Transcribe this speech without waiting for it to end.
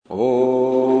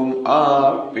ॐ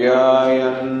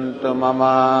आप्यायन्तु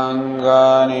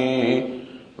ममाङ्गानि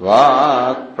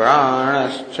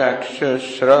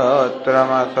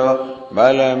वाक्प्राणश्चक्षुश्रोत्रमथो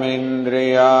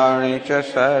बलमिन्द्रियाणि च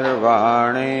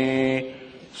सर्वाणि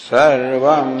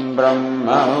सर्वं ब्रह्म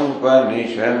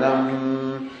उपनिषदम्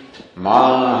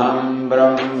माहं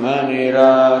ब्रह्म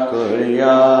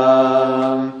निराकुर्याम्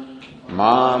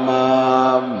मा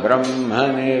ब्रह्म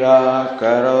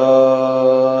निराकरोत्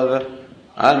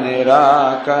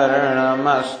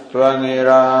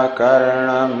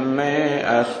अनिराकरणमस्त्वनिराकरणं मे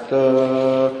अस्तु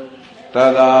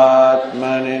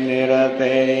तदात्मनि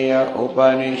निरतेय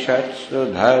उपनिषत्सु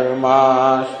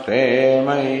धर्मास्ते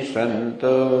मयि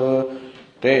सन्तु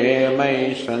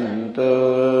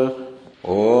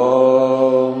ॐ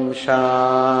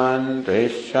शान्ति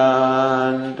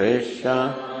शान्ति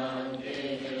शान्ति।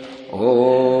 ॐ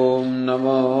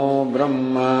नमो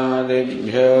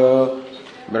ब्रह्मादिभ्यो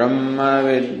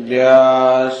ब्रह्मविद्या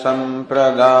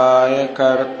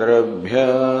सम्प्रदायकर्तृभ्यो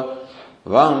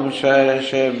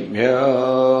वंशर्षिभ्यो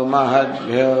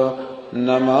महद्भ्यो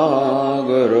नमो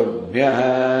गुरुभ्यः।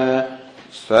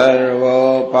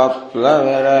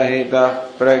 सर्वोपप्लवरहितः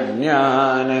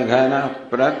प्रज्ञानघनः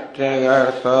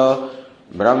प्रत्यगर्थो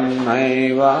ब्रह्मैवाहमस्मि।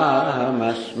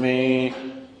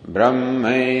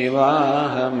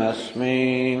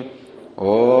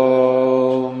 ॐ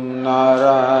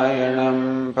नारायणं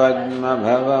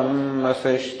पद्मभवं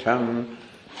वसिष्ठं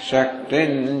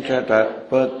शक्तिं च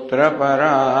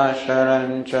तत्पुत्रपराशरं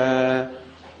च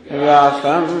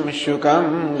व्यासं शुकं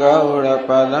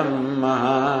गौडपदं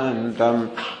महान्तं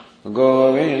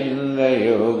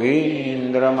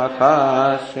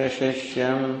गोविन्दयोगीन्द्रमथास्य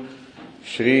शिष्यं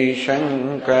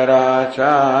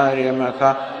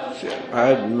श्रीशङ्कराचार्यमथास्य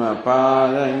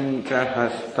पद्मपादं च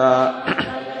हस्ता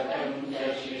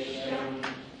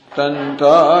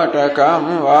तन्तोटकं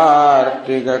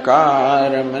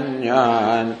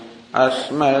वार्तिककारमन्यान्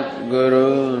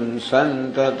अस्मद्गुरून्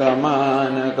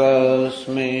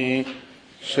सन्ततमानतोऽस्मि।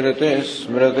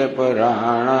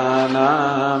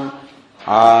 श्रुतिस्मृतिपुराणानाम्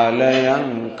आलयं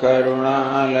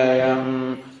करुणालयं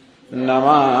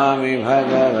नमामि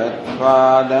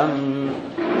भगवत्पादं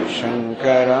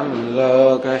शङ्करं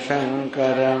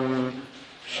लोकशङ्करं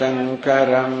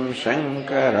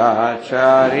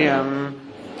शङ्कराचार्यं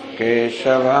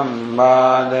केशवं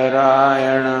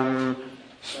बादरायणं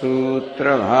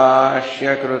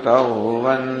सूत्रभाष्यकृतौ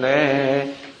वन्दे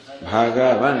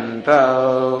भगवन्तौ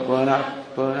पुनः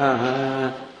पुनः।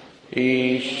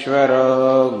 ईश्वरो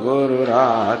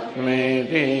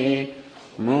गुरुरात्मेति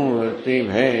मूर्तिभेदविभागिने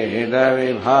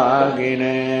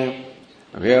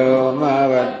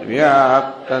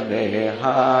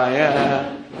व्योमवद्व्याप्तदेहाय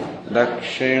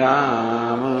दक्षिणामूर्तये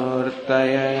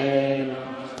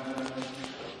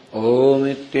ॐ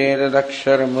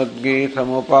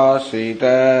इत्येतदक्षरमुद्गीतमुपासीत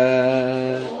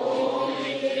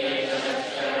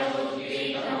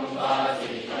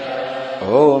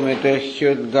ॐ इति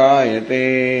ह्युद्गायते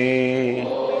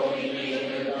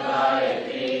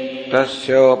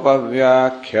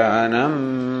तस्योपव्याख्यानम्।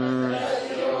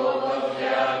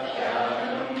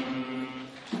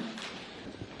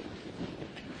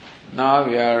 Now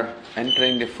we are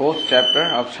entering the fourth chapter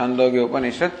of Chandogya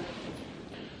Upanishad.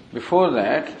 Before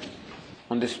that,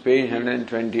 on this page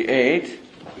 128,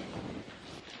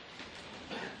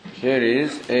 here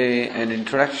is an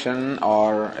introduction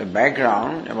or a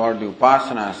background about the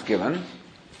upasanas given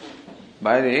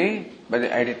by the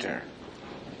editor.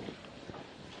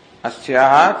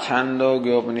 Asyaha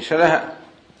Chandogya Upanishadah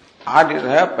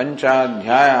Aditah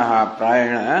Panchadhyayaha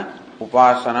Prayana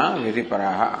Upasana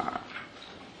Vidhiparaha.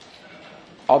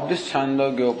 Of this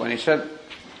Chandogya Upanishad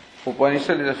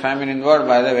is a feminine word,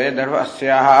 by the way, that was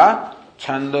Asyaha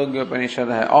Chandogya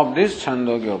Upanishadah. Of this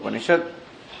Chandogya Upanishad,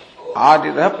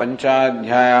 Aditah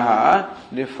Panchadhyayaha,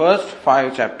 the first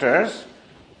 5 chapters,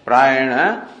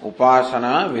 Prayana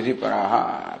Upasana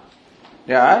Vidhiparaha.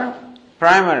 They are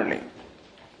primarily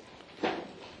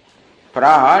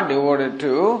Praha devoted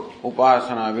to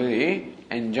Upasana Vidhi,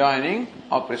 enjoining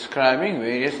or prescribing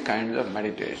various kinds of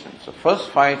meditation. So first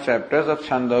 5 chapters of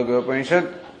Chandogya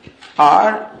Upanishad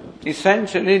are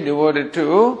essentially devoted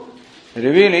to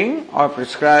revealing or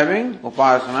prescribing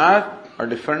upasanas or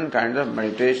different kinds of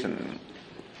meditation.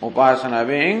 Upasana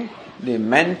being the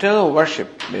mental worship,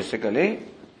 basically.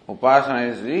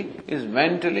 Upasana is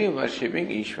mentally worshipping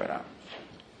Ishvara.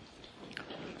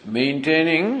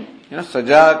 Maintaining,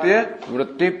 sajatya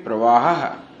vritti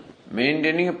pravaha,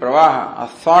 maintaining a pravaha, a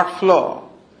thought flow,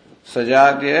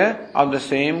 sajatya of the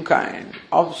same kind,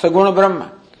 of Saguna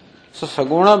Brahma. So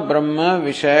Saguna Brahma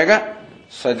Vishayaga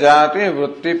Sajati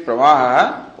Vritti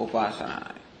Pravaha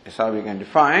Upasana. That's how we can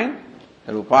define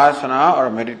The upasana or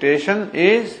meditation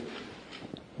is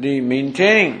the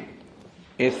maintaining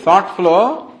a thought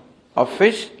flow of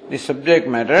which the subject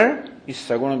matter is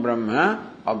Saguna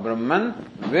Brahma or Brahman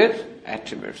with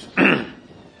attributes.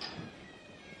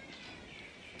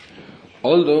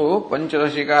 Although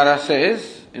Panchadashikara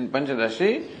says in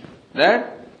Panchadashi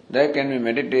that there can be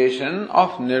meditation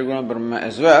of Nirguna Brahma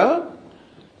as well,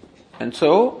 and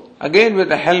so again with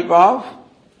the help of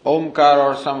Omkar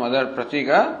or some other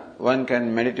pratika, one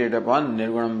can meditate upon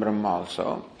Nirguna Brahma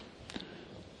also.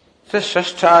 So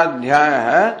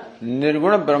Shashtadhyaya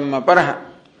Nirguna Brahma Parah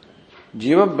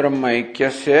Jiva Brahma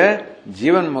Ikyasya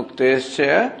Jivan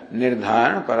Muktesya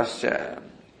Nirdharan Parasya.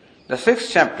 The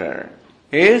 6th chapter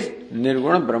is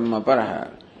Nirguna Brahma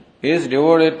Parah. Is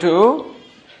devoted to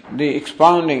the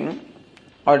expounding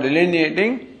or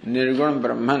delineating Nirguna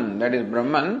Brahman, that is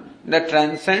Brahman that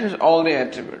transcends all the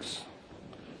attributes.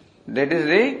 That is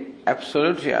the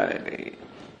absolute reality.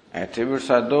 Attributes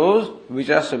are those which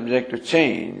are subject to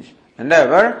change. And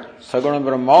therefore, Saguna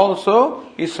Brahma also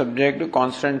is subject to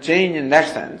constant change in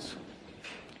that sense.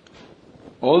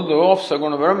 Although of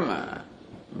Saguna Brahma,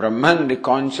 Brahman, the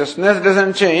consciousness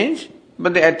doesn't change,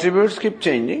 but the attributes keep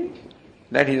changing.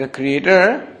 That he is a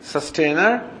creator,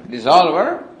 sustainer,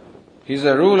 dissolver, he is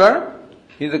a ruler,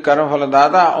 he is a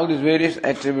Karmaphaladata, all these various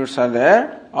attributes are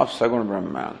there of Saguna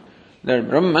Brahma. That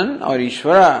Brahman or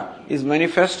Ishvara is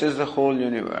manifest as the whole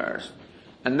universe.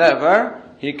 And therefore,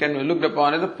 he can be looked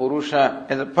upon as a Purusha,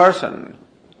 as a person.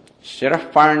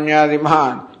 Sharaf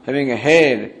Panyadiman, having a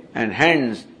head and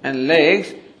hands and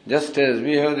legs, just as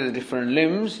we have these different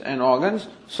limbs and organs,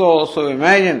 so also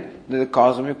imagine that the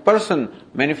cosmic person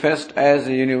manifest as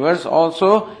the universe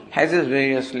also has his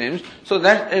various limbs. So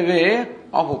that's a way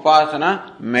of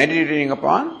upasana, meditating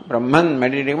upon Brahman,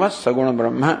 meditating upon Saguna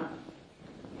Brahma.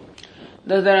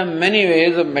 Thus there are many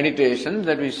ways of meditation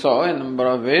that we saw, a number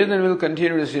of ways, and we will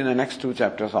continue to see in the next 2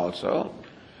 chapters also.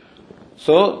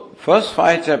 So, first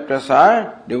 5 chapters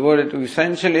are devoted to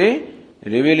essentially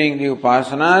revealing the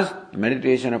upasanas,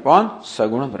 meditation upon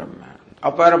Saguna Brahma.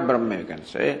 Apara Brahma you can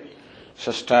say.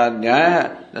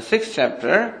 Shashtadhyaya, the 6th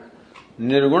chapter,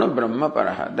 Nirguna Brahma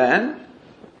Paraha. Then,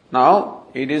 now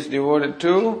it is devoted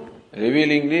to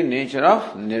revealing the nature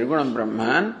of Nirguna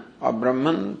Brahman, or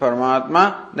Brahman,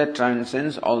 Paramatma, that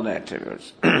transcends all the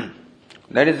attributes.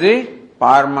 That is the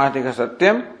Paramatika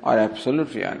Satyam or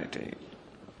absolute reality.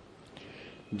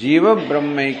 Jiva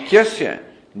Brahmaikyasya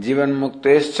Jivan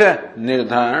Muktesya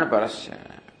Nirdharan Parasya.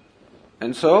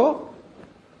 And so,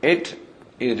 it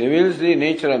reveals the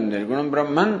nature of Nirguna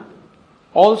Brahman,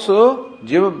 also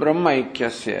Jiva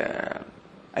Brahmaikyasya.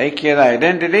 Aikya, the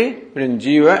identity between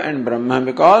Jiva and Brahman,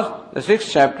 because the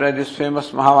 6th chapter, this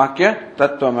famous Mahavakya,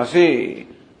 Tattvamasi,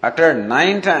 uttered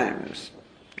 9 times.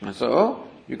 And so,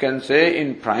 you can say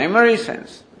in primary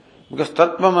sense, because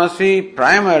Tattvamasi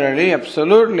primarily,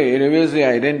 absolutely reveals the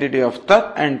identity of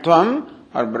Tat and Tvam,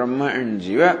 or Brahma and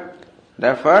Jiva.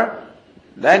 Therefore,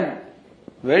 that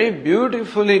very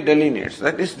beautifully delineates,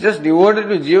 that is just devoted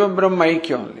to Jiva Brahma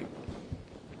Aikya only,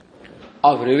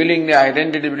 of revealing the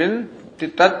identity between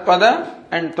Tat Pada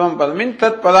and Tvam Pada, means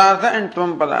Tat Padartha and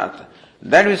Tvam Padartha.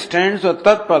 That which stands for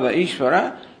Tat Pada,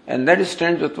 Ishvara, and that which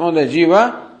stands for Tvam Pada,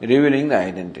 Jiva, revealing the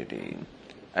identity.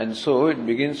 And so it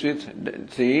begins with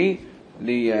the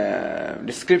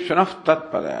description of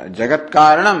Tat Pada. Jagat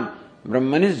Karanam,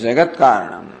 Brahman is Jagat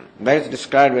Karanam. That is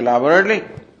described elaborately.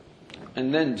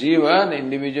 And then Jiva, the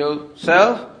individual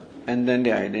self, and then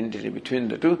the identity between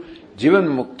the two. Jivan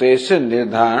Muktesya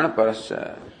Nirdharana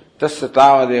Parasya. Tasya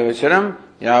Tavadevacharam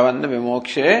Yavanna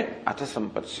Vimokshe Atha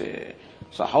Sampatsye.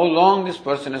 So how long this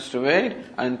person has to wait?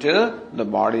 Until the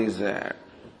body is there.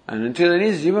 And until then he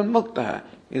is Jivan Mukta,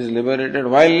 is liberated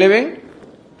while living,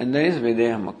 and then is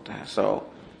Videha Mukta. So,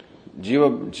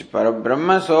 Jiva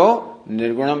Parabrahma, so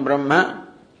Nirguna Brahma,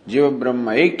 Jiva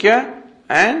Brahma Aikya,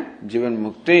 and Jivan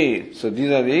Mukti. So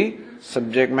these are the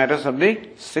subject matters of the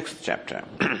 6th chapter.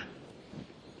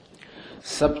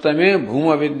 Saptame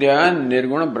Bhuma Vidya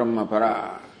Nirguna Brahma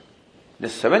Para. The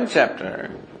 7th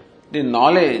chapter, the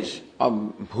knowledge of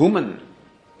Bhuman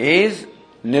is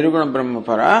Nirguna Brahma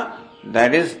Para,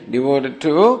 that is devoted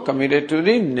to, committed to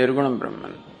the Nirguna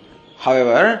Brahman.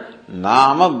 However,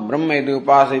 Nama Brahma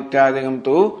Idupasa Ityadikam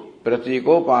tu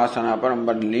Pratiko Pasana Param,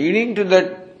 but leading to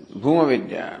that Bhuma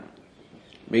Vidya,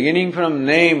 beginning from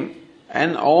name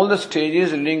and all the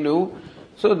stages leading to,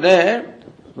 so there,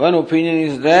 one opinion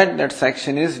is that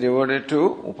section is devoted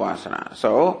to Upasana.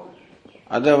 So,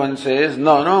 other one says,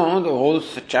 no, the whole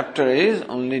chapter is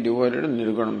only devoted to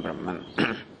Nirguna Brahman.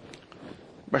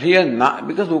 But here,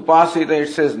 because Upasita, it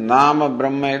says Nama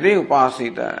Brahma Iti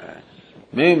Upasita.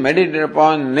 may meditate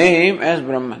upon name as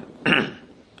Brahman.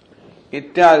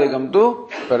 Ityadikam tu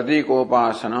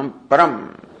pratikopasanam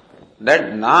param.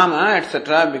 That nama,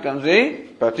 etc. becomes a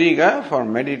pratika for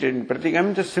meditating. Pratika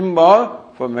means a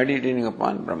symbol for meditating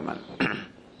upon Brahman.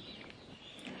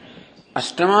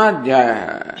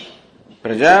 Ashtamadhyaya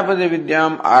Prajapati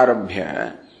Vidyam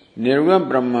Arabhya Nirguna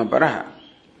Brahma Paraha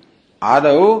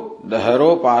Adau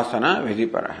Daharopasana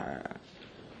Vidhiparaha.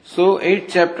 So 8th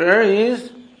chapter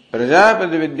is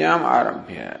Prajapati Vidyam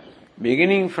Arabhya.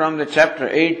 Beginning from the chapter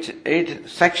 8th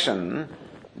section,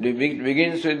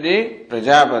 begins with the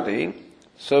Prajapati,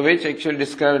 so which actually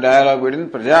describes dialogue between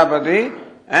Prajapati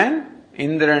and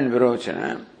Indra and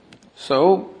Virochana.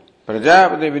 So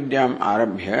Prajapati Vidyam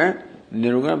Arabhya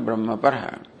Nirguna Brahma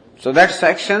Paraha. So that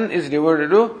section is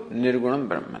devoted to Nirguna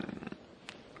Brahman.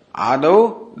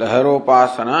 Adau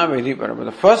Daharopasana Vidhiparaha.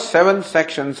 The first 7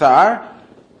 sections are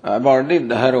about the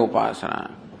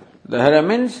Daharopasana. Dahara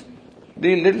means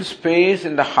the little space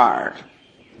in the heart.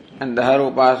 And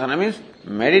Daharopasana means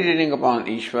meditating upon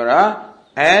Ishvara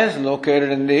as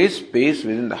located in the space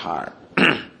within the heart.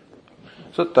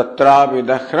 So Tatra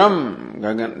Vidahram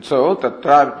Gagan. So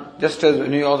Tatra, just as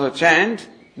when you also chant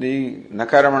the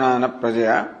Nakaramana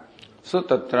Prajaya. So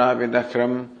Tatra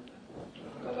Vidahram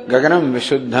Gaganam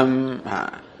Vishuddham.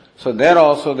 So there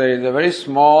also there is a very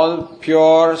small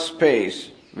pure space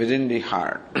within the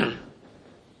heart.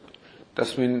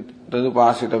 Tasmin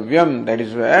Tadupasitavyam, that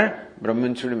is where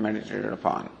Brahman should be meditated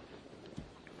upon.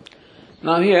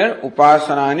 Now here,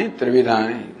 Upasanani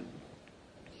Trividhani.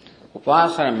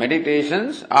 Upasana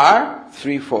meditations are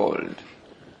threefold.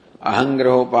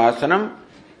 Ahangrahopasanam,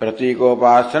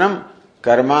 Pratikopasanam,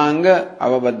 Karmanga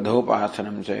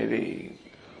Avabadhopasanam Chairi.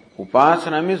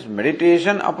 Upasana means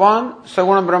meditation upon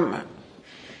Saguna Brahma.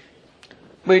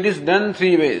 But it is done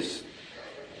 3 ways.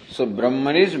 So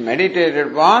Brahman is meditated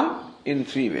upon in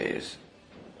 3 ways.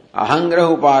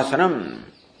 Ahangrahopasanam.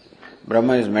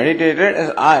 Brahman is meditated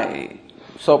as I.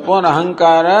 So upon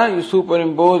Ahankara, you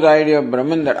superimpose the idea of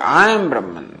Brahman that I am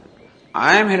Brahman.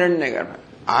 I am Hiranyagarbha.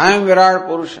 I am Virat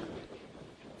Purusha.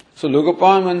 So look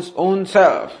upon one's own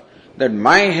self. That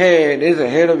my head is the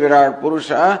head of Virat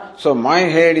Purusha, so my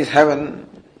head is heaven.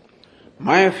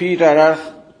 My feet are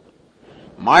earth.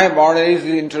 My body is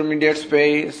the intermediate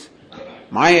space.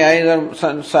 My eyes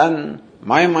are sun.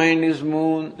 My mind is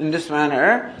moon. In this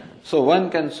manner, so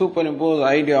one can superimpose the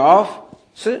idea of,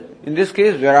 so in this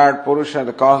case, Virat Purusha,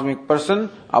 the cosmic person,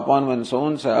 upon one's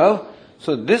own self.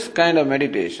 So this kind of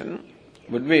meditation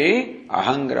would be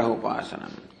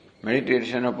Ahangrahopasanam.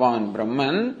 Meditation upon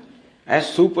Brahman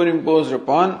as superimposed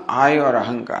upon I or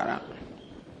Ahankara.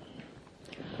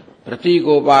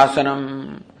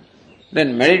 Pratikopasanam.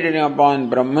 Then meditating upon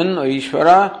Brahman or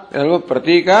Ishvara with the help of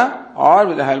pratika or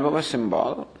with the help of a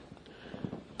symbol.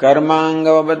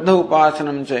 Karmangavabaddha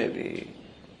upasanam chayati.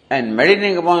 And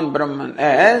meditating upon Brahman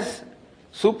as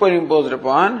superimposed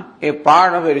upon a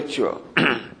part of a ritual.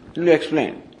 Will you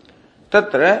explain?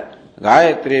 Tatra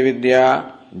Gayatri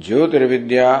Vidya, Jyotir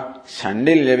Vidya,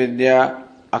 Sandilya Vidya,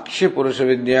 Akshipurusha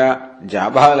Vidya,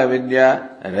 Jabhala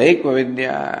Vidya, Raikva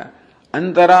Vidya,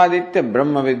 Antaraditya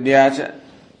Brahma Vidya.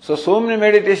 So many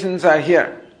meditations are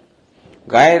here.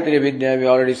 Gayatri Vidya we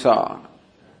already saw.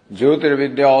 Jyotir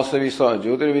Vidya also we saw.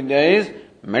 Jyotir Vidya is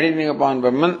meditating upon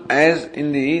Brahman as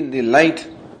in the light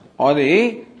or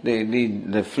the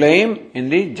flame in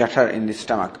the jatar, in the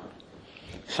stomach.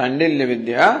 Sandilya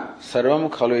Vidya, Sarvam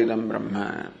Khaluidam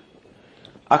Brahma.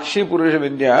 Akshipurusha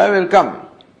Vidya will come,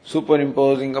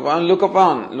 superimposing upon,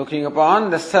 looking upon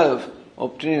the self,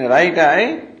 obtaining the right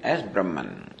eye as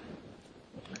Brahman.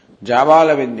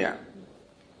 Jabala Vidya,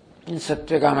 in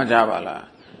Satyakama Jabala.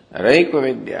 Raikva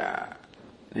Vidya,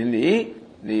 in the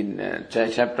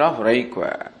chapter of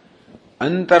Raikva.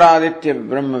 Antaraditya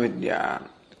Brahma Vidya.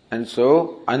 And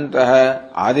so,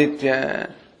 Antaha, Aditya,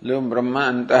 Lum Brahma,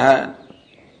 Antaha,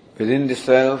 within the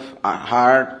self,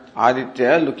 heart,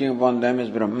 Aditya, looking upon them as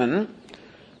Brahman.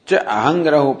 Cha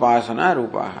Ahangraha Upasana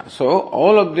Rupaha. So,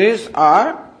 all of these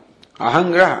are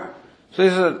Ahangraha.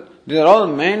 So, these are all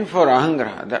meant for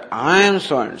Ahangraha, that I am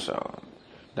so and so,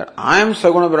 that I am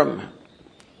Saguna Brahma,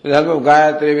 with the help of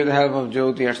Gayatri, with the help of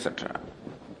Jyoti, etc.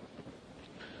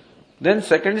 Then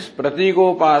second is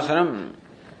Pratikopasanam,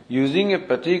 using a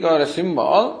pratika or a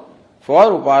symbol for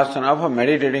upasana, for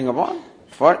meditating upon,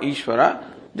 for Ishvara,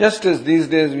 just as these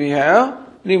days we have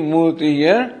the Murti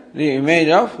here, the image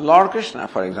of Lord Krishna,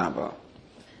 for example.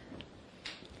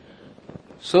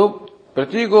 So,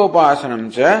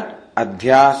 Pratikopasanam cha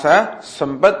Adhyasa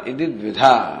Sampat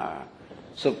Ididvidha.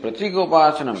 So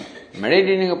Pratikopasanam,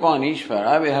 meditating upon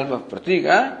Ishvara with the help of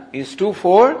Pratika, is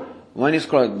twofold. One is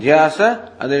called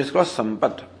Dhyasa, other is called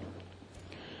Sampat.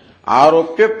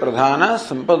 Aropya Pradhana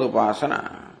Sampad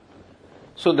Upasana.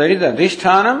 So there is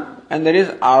Adhishthanam and there is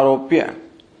Aropya.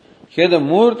 Here the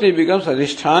Murti becomes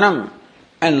Adhishthanam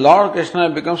and Lord Krishna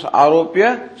becomes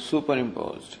Aropya,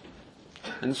 superimposed.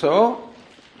 And so,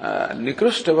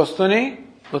 Nikrushta Vastuni,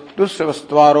 Utkrishta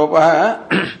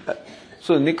Vastvaropaha.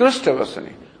 So Nikrushta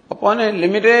Vastuni, upon a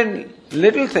limited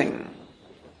little thing,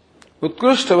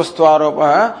 Utkrishta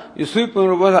Vastvaropaha, you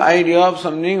superimpose the idea of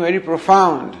something very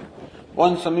profound.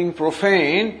 Upon something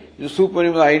profane, you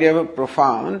superimpose the idea of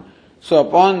profound. So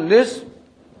upon this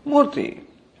Murti,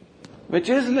 which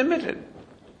is limited,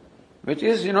 which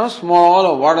is, small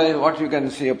or what you can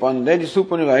see upon that, you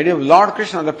superimpose the idea of Lord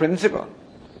Krishna, the principle.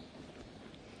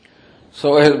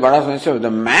 So his Bada says,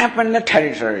 the map and the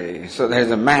territory. So there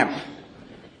is a map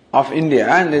of India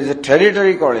and there is a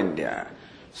territory called India.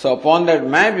 So upon that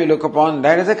map you look upon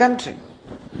that as a country.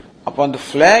 Upon the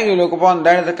flag you look upon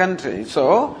that as a country.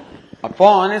 So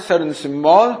upon a certain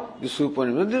symbol you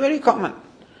superimpose. This is very common.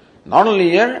 Not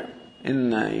only here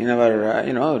in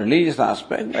our religious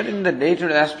aspect, but in the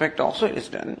day-to-day aspect also it is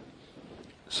done.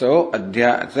 So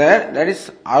that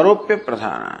is Aropya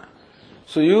Pradhana.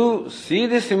 So you see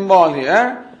the symbol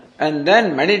here and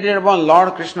then meditate upon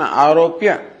Lord Krishna,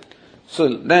 Aropya. So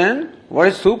then what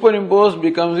is superimposed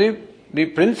becomes the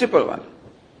principal one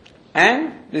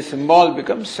and the symbol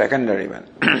becomes secondary one.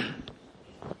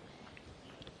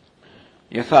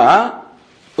 Yatha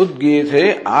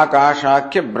Udgithe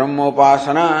Akashakya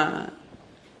Brahmopasana.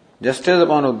 Just as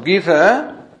upon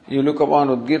Udgitha, you look upon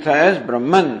Udgitha as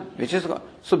Brahman, which is,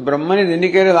 so Brahman is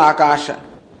indicated as Akasha.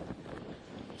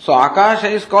 So Akasha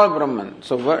is called Brahman.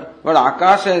 So what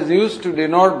Akasha is used to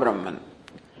denote Brahman.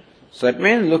 So it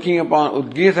means looking upon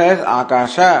Udgitha as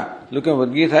Akasha, looking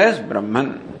upon Udgitha as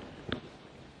Brahman.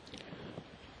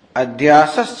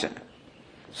 Adhyasascha.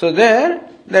 So there,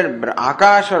 that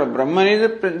Akasha or Brahman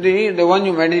is the one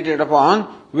you meditate upon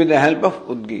with the help of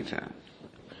Udgitha.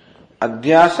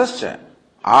 Adhyasascha.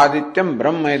 Adityam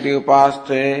Brahma iti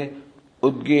upaste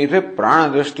Udgitha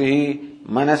prana drishti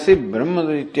manasi Brahma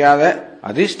ityada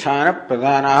Adhisthana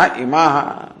Pradhanaha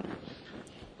Imaha.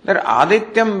 That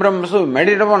Adityam Brahma, so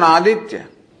meditate upon Aditya.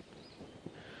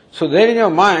 So there in your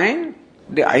mind,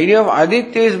 the idea of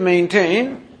Aditya is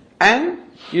maintained and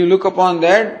you look upon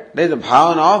that, there is a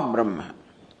bhavana of Brahma.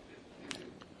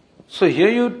 So here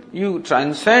you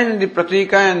transcend the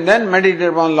pratika and then meditate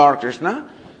upon Lord Krishna.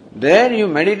 There you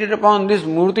meditate upon this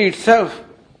Murti itself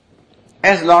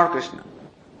as Lord Krishna.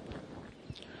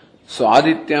 So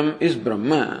Adityam is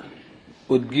Brahma.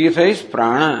 Udgitha is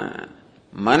Prana.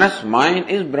 Manas, mind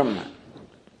is Brahma.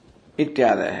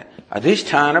 Ityadaya.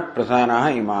 Adhisthana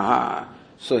Pradhanaha Imaha.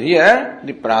 So here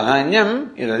the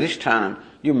Pradhanyam is Adhisthana.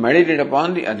 You meditate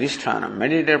upon the Adhisthana,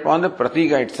 meditate upon the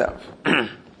Pratika itself.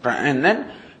 And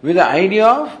then with the idea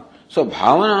of, so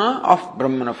Bhavana of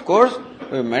Brahman, of course,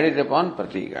 we meditate upon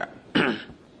Pratika.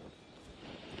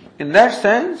 In that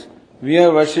sense, we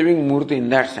are worshipping Murti in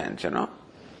that sense,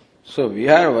 So we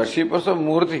are worshippers of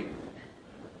Murti.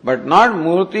 But not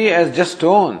Murti as just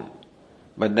stone,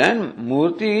 but then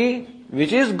Murti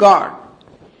which is God.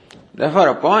 Therefore,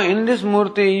 upon in this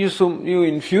Murti you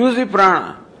infuse the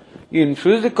prana, you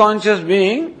infuse the conscious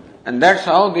being, and that's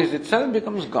how this itself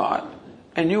becomes God.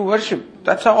 And you worship.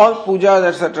 That's how all pujas,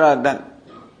 etc. are done.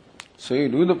 So you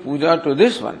do the puja to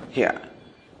this one here.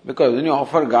 Because when you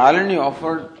offer garland, you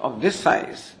offer of this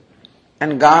size.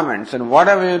 And garments, and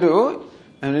whatever you do,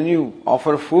 and when you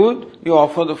offer food, you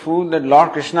offer the food that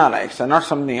Lord Krishna likes and not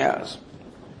something else.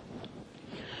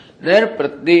 There,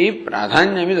 the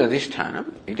pradhanyam is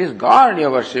adhishthanam. It is God you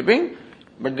are worshipping,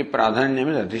 but the pradhanyam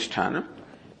is adhishthanam.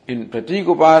 In pratik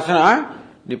upasana,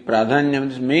 the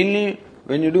pradhanyam is mainly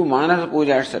when you do manas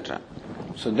puja, etc.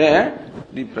 So there,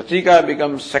 the pratika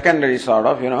becomes secondary sort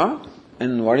of,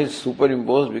 and what is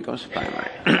superimposed becomes primary.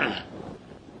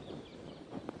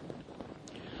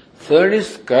 Third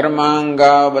is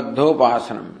karmanga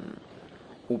baddhopasanam.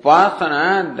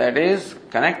 Upasana that is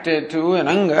connected to an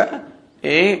anga,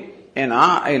 a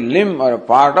limb or a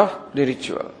part of the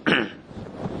ritual.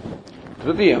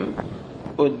 Trutiyam,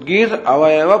 Udgitha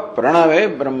avayava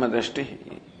pranave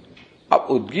brahmadashti.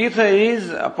 Udgitha is,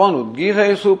 upon Udgitha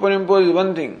is superimposed is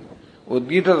one thing.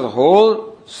 Udgitha is the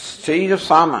whole stage of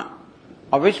sama,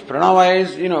 of which pranava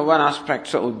is, one aspect.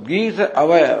 So Udgitha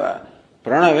avayava.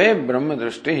 Pranave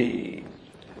Brahmadrashti.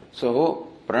 So,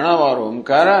 Pranava or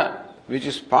Omkara, which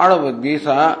is part of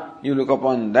Udgitha, you look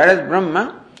upon that as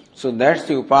Brahma. So, that's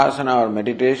the Upasana or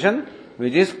meditation,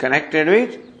 which is connected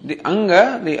with the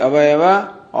Anga, the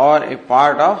Avayava, or a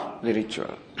part of the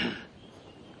ritual.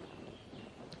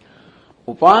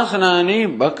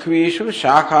 Upasanani bhakvishu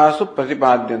shakhasu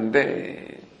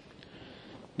pratipadyante.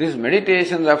 These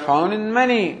meditations are found in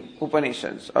many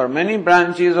Upanishads or many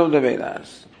branches of the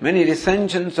Vedas, many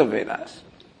recensions of Vedas.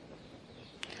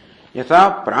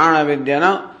 Yatha prana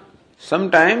vidyana,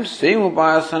 sometimes same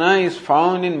upasana is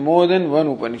found in more than one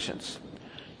Upanishads.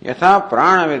 Yatha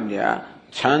prana vidya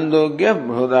chandogya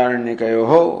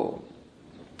bruhadarnikayoho.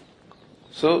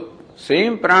 So,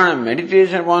 same prana,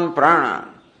 meditation upon prana.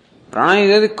 Prana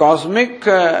is the cosmic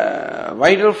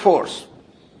vital force.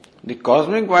 The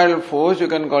cosmic vital force, you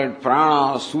can call it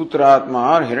prana,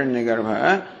 sutratma or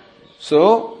hiranyagarbha.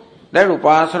 So, that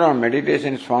upasana or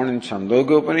meditation is found in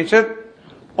Chandogya Upanishad,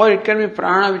 or it can be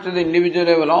prana which is the individual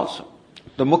level also.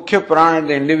 The mukhya prana at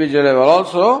the individual level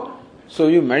also, so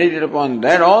you meditate upon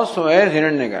that also as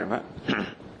hiranyagarbha.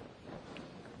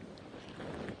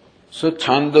 So,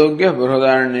 Chandogya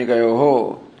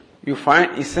Brihadaranyikayoho, you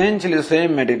find essentially the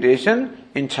same meditation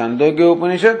in Chandogya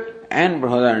Upanishad and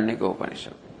Brihadaranyika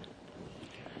Upanishad.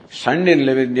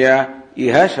 Shandilya Vidya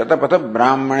iha Shatapatha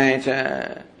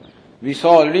Brahmanecha. We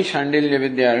saw already Shandilya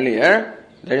Vidya earlier,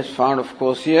 that is found of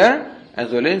course here,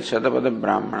 as well as Shatapatha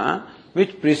Brahmana,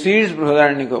 which precedes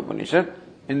Brihadaranyika Upanishad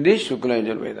in the Shukla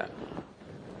Yajurveda.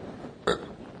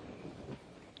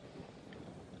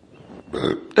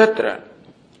 Tatra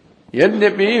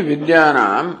यद्यपि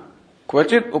विद्यानाम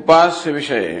क्वचित उपास्य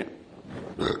विषये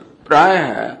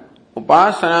प्रायः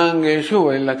उपासनांगेषु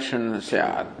वैलक्षण्य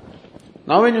स्यात्.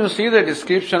 Now when you see the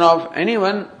description of any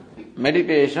one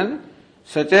meditation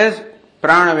such as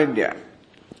prana vidya,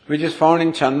 which is found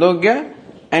in Chandogya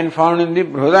and found in the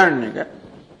Brihadaranyaka,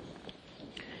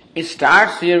 it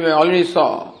starts here, we already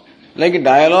saw, like a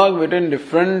dialogue between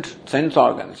different sense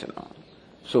organs,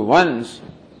 So once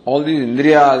all these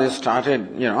indriyas, they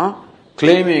started,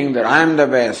 claiming that I am the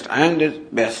best, I am the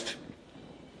best.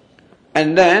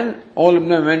 And then all of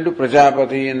them went to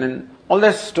Prajapati and then all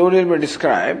that story will be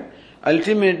described.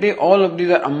 Ultimately all of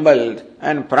these are umbled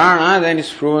and prana then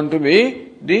is proven to be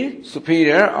the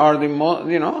superior or the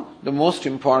most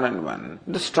important one,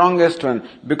 the strongest one,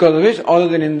 because of which all of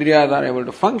the indriyas are able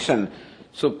to function.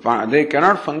 So they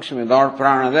cannot function without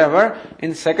prana. Therefore,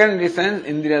 in secondary sense,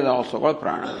 indriyas are also called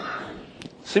prana.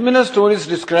 Similar stories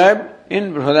described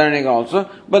in Brihadaranyaka also,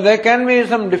 but there can be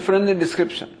some difference in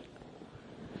description.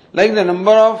 Like the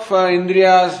number of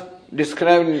indriyas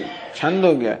described in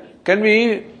Chandogya can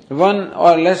be one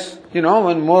or less,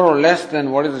 one more or less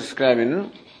than what is described in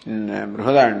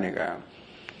Brihadaranyaka.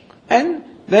 And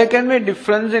there can be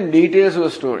difference in details of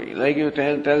a story. Like you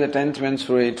tell the 10th man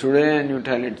story today and you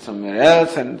tell it somewhere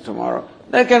else and tomorrow.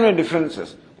 There can be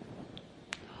differences.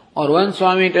 Or one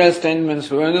Swami tells 10 men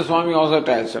story, and the Swami also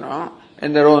tells,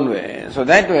 in their own way. So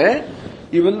that way,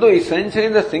 even though essentially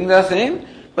the things are same,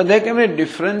 but there can be a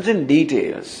difference in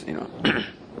details,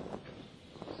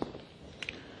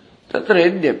 Tatra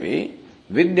yadyapi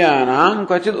vidyanam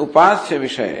kvachit upasya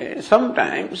vishaya.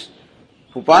 Sometimes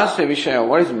upasya vishaya,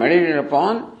 what is meditated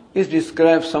upon, is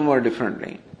described somewhat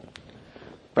differently.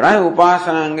 Praya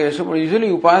upasanangeshu, but usually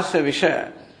upasya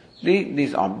vishaya,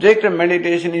 this object of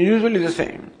meditation is usually the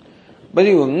same. But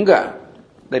the anga,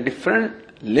 the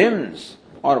different limbs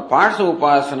or parts of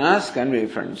upasanas can be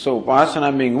different. So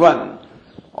upasana being one,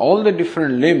 all the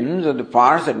different limbs or the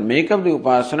parts that make up the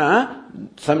upasana,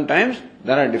 sometimes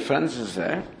there are differences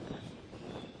there.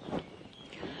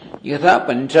 Yatha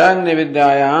Panchagni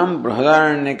Vidyayam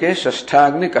Brihadaranyake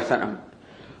Shashtagni Kathanam.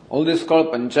 All this is called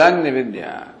Panchagni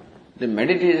Vidya. The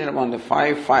meditation upon the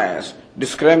 5 fires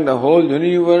describing the whole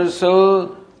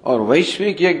universal or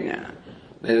Vaishvik Yajna.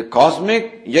 There is a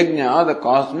cosmic yajna, the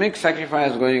cosmic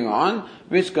sacrifice going on,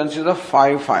 which consists of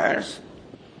 5 fires.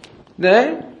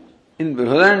 There, in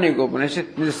Brihadaranyaka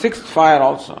Upanishad, there is the 6th fire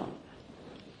also.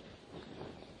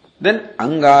 Then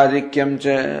Angadikyam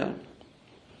cha.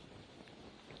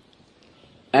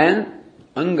 And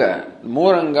Anga,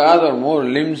 more Angas or more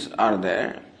limbs are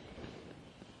there.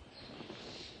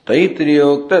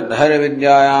 Taitriyokta Dhara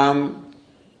Vidyayam.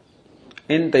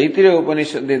 In Taittiriya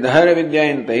Upanishad, the Dhara Vidya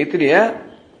in Taittiriya,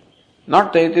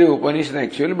 not Taittiriya Upanishad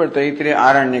actually, but Taittiriya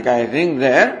Aranyaka, I think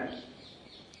there,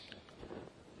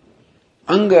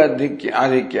 Anga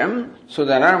Adikyam, so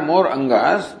there are more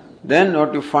Angas than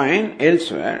what you find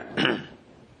elsewhere.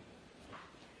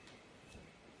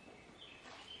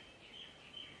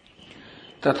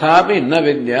 Tathapi na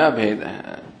vidya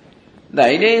bheda. The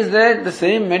idea is that the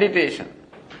same meditation,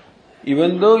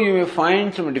 even though you may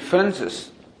find some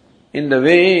differences in the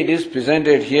way it is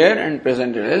presented here and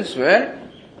presented elsewhere,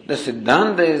 the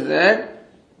Siddhanta is that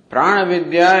Prana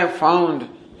Vidya found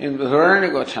in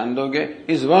Brihadaranyaka or Chandogya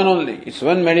is one only. It's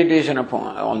one meditation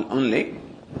upon only.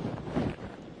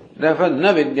 Therefore,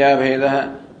 na vidya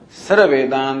bheda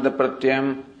sarvedanta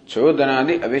pratyam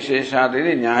chodhanadi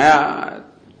avisheshadidi nyaya.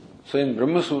 So in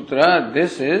Brahma Sutra,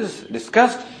 this is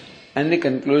discussed and the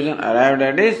conclusion arrived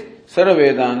at is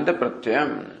sarvedanta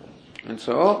pratyam. And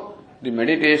so, the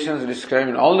meditations described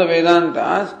in all the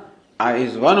Vedantas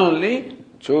is one only,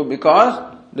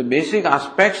 because the basic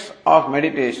aspects of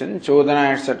meditation,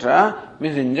 chodhana etc.,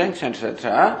 means injunction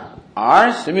etc.,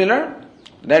 are similar.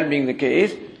 That being the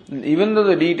case, even though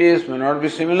the details may not be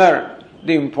similar,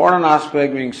 the important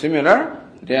aspect being similar,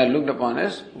 they are looked upon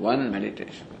as one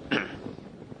meditation.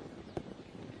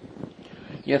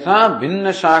 Yatha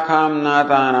bhinna shakham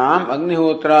natanam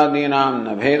agnihotrādīnām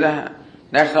na bhedah.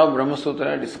 That's how Brahma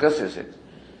Sutra discusses it.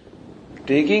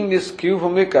 Taking this cue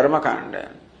from the Karma Kanda,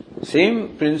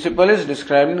 same principle is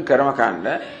described in Karma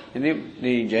Kanda, in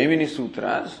the Jaimini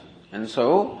Sutras, and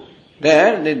so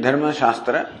there the Dharma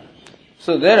Shastra.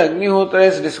 So there Agnihotra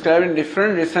is described in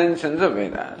different recensions of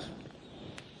Vedas.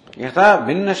 Yatha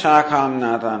bhinna shakham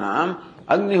natanam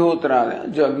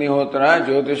Agnihotra, Agnihotra,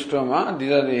 Jyotishtoma,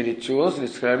 these are the rituals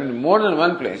described in more than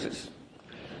one places.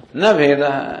 Na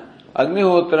Veda,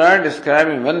 Agnihotra described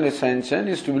in one recension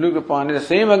is to be looked upon as the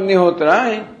same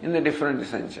Agnihotra in the different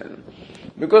recension.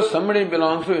 Because somebody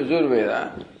belongs to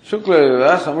Yajurveda, Shukla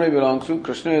Veda, somebody belongs to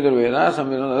Krishna Yajurveda,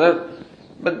 somebody belongs to other.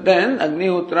 But then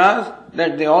Agnihotras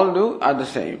that they all do are the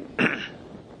same.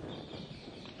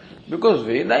 Because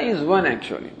Veda is one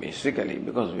actually, basically.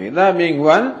 Because Veda being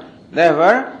one,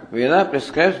 therefore Veda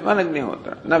prescribes one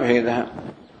Agnihotra, na Veda.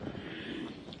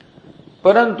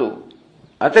 Parantu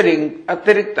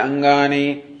Atirikt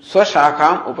Angani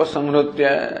Swashakam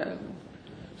Upasamhrutya.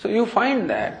 So you find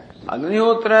that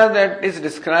Agnihotra that is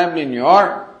described in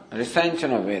your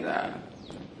recension of Veda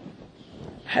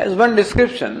has one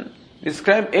description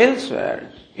described elsewhere,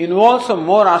 involves some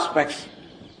more aspects.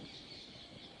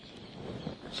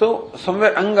 So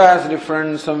somewhere Anga is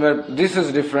different, somewhere this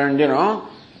is different,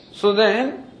 So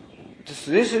then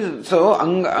this is so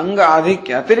Anga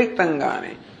Adhikya Atirikt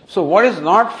Angani. So what is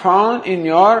not found in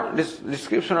your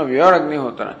description of your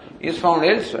Agnihotra is found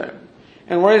elsewhere.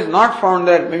 And what is not found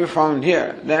there may be found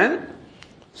here. Then,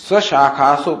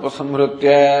 Swashakhasu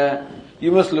Upasamhrutya.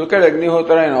 You must look at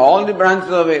Agnihotra in all the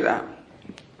branches of Veda.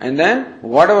 And then,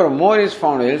 whatever more is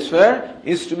found elsewhere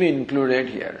is to be included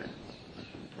here.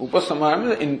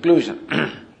 Upasamhara is inclusion.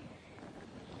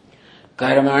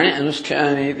 Karmani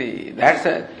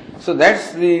Anushthaniti. So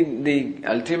that's the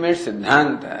ultimate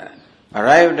Siddhanta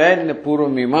arrived at in the Purva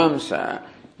Mimamsa,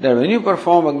 that when you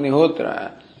perform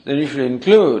Agnihotra, then you should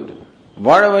include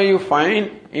whatever you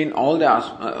find in all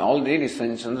the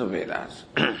recensions of Vedas.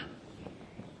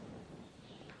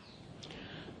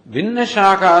 Vinna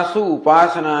shakasu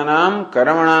upasananam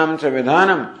karamanam cha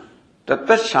vidhanam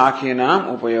tattat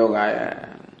shakhinam upayogaya.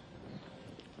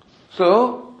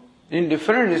 So, in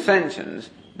different recensions,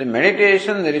 the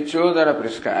meditation, the rituals that are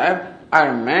prescribed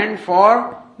are meant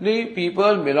for the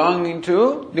people belonging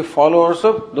to the followers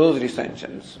of those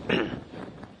recensions.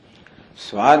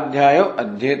 Swadhyaya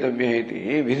adhyetavya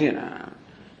iti vidhina.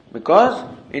 Because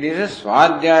it is a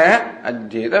swadhyaya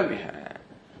adhyetavya.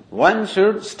 One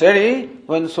should study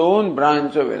one's own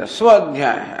branch of Veda.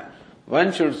 Swadhyaya.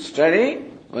 One should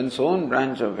study one's own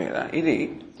branch of Veda.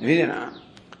 Iti vidhina.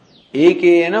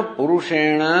 Ekena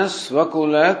purushena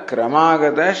swakula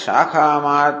kramagata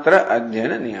shakhamatra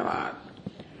adhyana niyamat.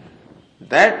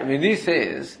 That Vidhi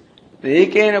says, the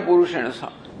Ekena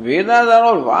Purushana, Vedas are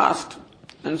all vast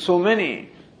and so many.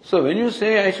 So when you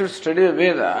say I should study a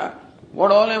Veda,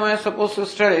 what all am I supposed to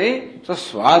study? So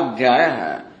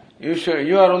Swadhyaya.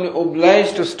 You are only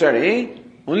obliged to study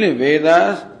only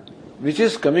Vedas which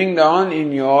is coming down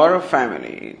in your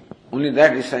family. Only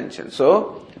that is essential.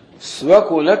 So,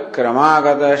 Swakula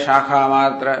Kramagata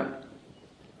Shakha Matra.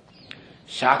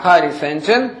 Shakha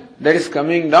recension that is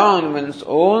coming down in one's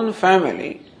own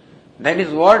family, that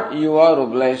is what you are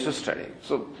obliged to study.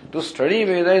 So, to study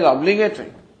Veda is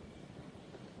obligatory.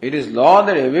 It is law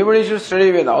that everybody should study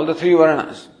Veda, all the three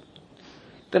Varnas.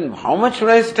 Then how much should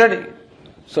I study?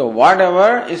 So,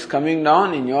 whatever is coming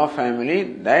down in your family,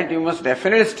 that you must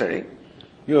definitely study.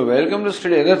 You are welcome to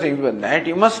study other things, but that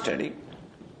you must study.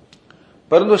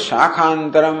 Parantu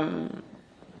Shakhantaram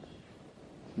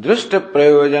Drishta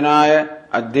Prayojanaya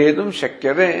Adhyetum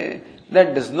Shakyate.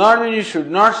 That does not mean you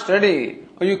should not study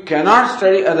or you cannot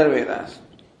study other Vedas.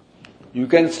 You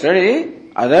can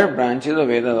study other branches of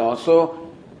Vedas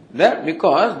also. That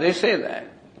because they say that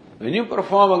when you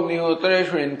perform Agnihotra, you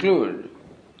should include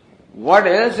what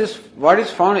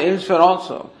is found elsewhere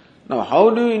also. Now, how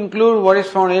do you include what is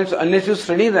found elsewhere unless you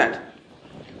study that?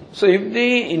 So, if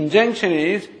the injunction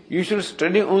is you should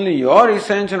study only your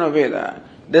recension of Veda,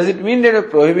 Does it mean that you are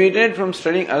prohibited from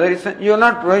studying other essentials? You are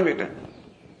not prohibited.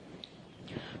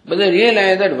 But they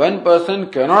realize that one person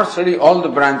cannot study all the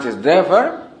branches.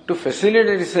 Therefore, to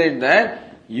facilitate, it said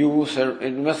that you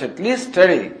must at least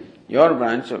study your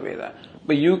branch of Veda.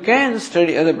 But you can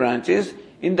study other branches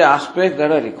in the aspects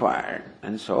that are required.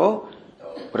 And so,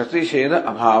 pratisheda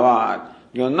abhavat.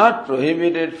 You are not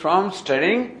prohibited from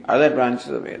studying other branches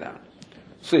of Veda.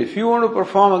 So if you want to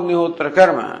perform Agnihotra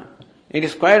karma, it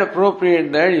is quite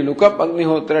appropriate that you look up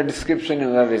Agnihotra description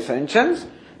in other essentials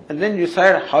and then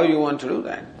decide how you want to do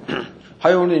that. How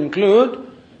you want to include,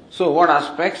 so what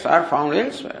aspects are found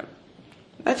elsewhere.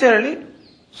 Naturally.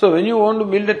 So when you want to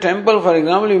build a temple, for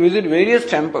example, you visit various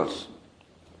temples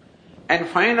and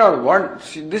find out what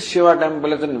this Shiva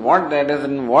temple is and what that is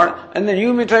and what, and then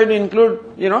you may try to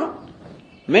include,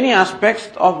 many aspects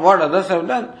of what others have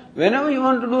done. Whenever you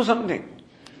want to do something,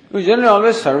 you generally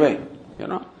always survey,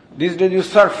 These days you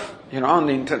surf, on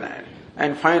the internet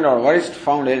and find out what is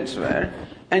found elsewhere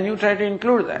and you try to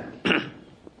include that.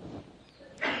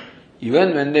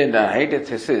 Even when they write a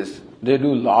thesis, they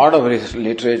do a lot of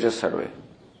literature survey.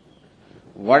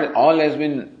 What all has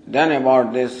been done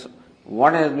about this,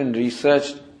 what has been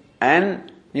researched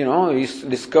and,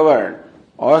 discovered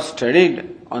or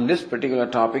studied on this particular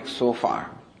topic so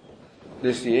far.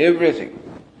 They see everything.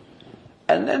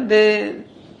 And then they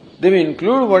will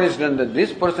include what is done, that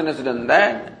this person has done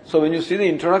that. So when you see the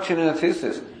introduction in a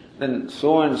thesis, then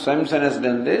so and Simpson has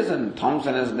done this, and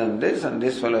Thompson has done this, and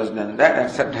this fellow has done that,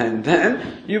 etc. And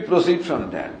then you proceed from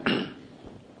there.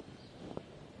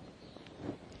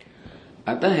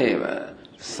 Atahev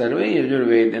sarve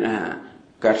yajurvedinah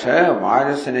katha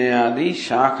vajasneyadi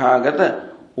shakagata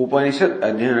upanishad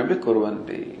adhyanapi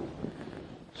kurvanti.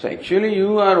 So actually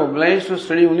you are obliged to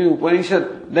study only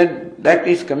Upanishad, that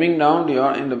is coming down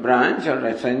to in the branch or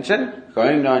ascension,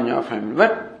 going down your family.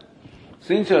 But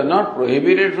since you are not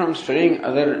prohibited from studying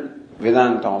other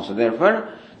Vedanta also, therefore,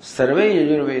 sarve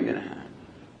yajurvedinah,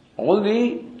 all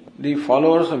the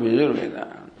followers of Yajurveda,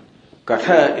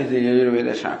 Katha is the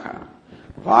Yajurveda Shakha,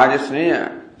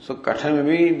 Vajasneya, so Katha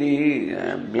may be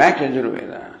the black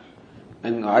Yajurveda,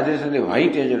 and Vajas is the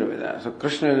white Yajurveda, so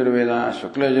Krishna Yajurveda,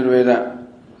 Shukla Yajurveda,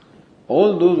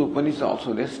 all those Upanishads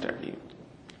also they study.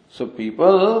 So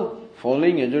people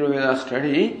following Yajurveda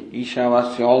study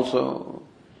Ishavasya also,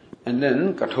 and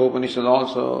then Kathopanishad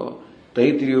also,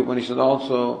 Taittiriya Upanishad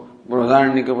also,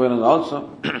 Brihadaranyaka Upanishad also.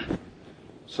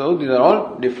 So these are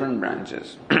all different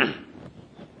branches.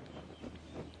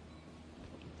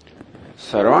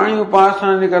 Sarvani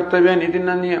upasana kartavyan iti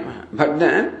na niyama. But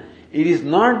then it is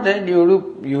not that you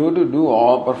have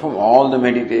to perform all the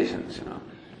meditations,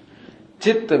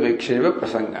 Chitta Viksheva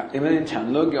Prasanga. Even in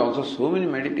Chandogya also so many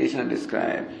meditations are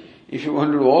described. If you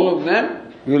want to do all of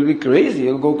them, you will be crazy,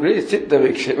 you will go crazy. Chitta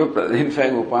Viksheva Prasanga. In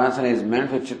fact, Upasana is meant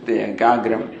for Chitta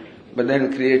Ekagram, but that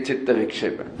will create Chitta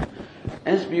Viksheva.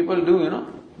 As people do,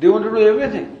 they want to do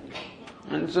everything.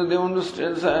 And so they want to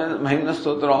study Mahimna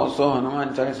Stotra also,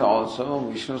 Hanuman Chalisa also,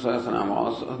 Vishnu Sahasranama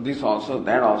also, this also,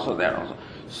 that also, that also.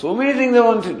 So many things they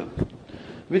want to do,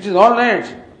 which is all right.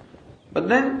 But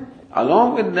then,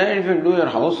 along with that, if you do your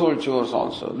household chores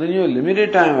also, then you have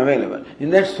limited time available. In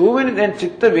that, so many, then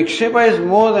Chitta Vikshepa is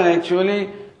more than actually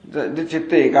the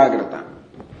Chitta Ekagrata.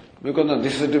 Because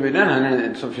this is to be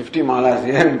done, so 50 malas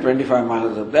here and 25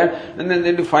 malas of that, and then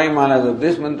they do 5 malas of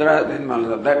this mantra, 10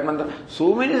 malas of that mantra.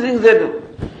 So many things they do,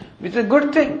 which is a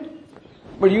good thing.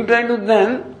 But you try to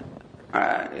then,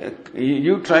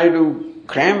 you try to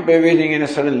cramp everything in a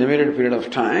certain limited period of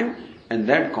time, and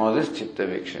that causes Chitta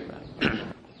Vikshepa.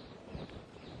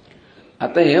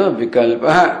 Atayeva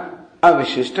vikalpa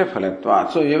avishishta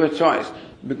phalatvat. So you have a choice.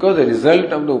 Because the result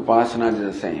of the upasana is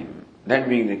the same. That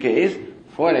being the case,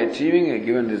 for achieving a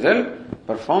given result,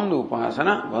 perform the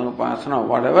upasana, one upasana,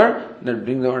 whatever, that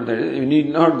brings about that. You need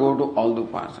not go to all the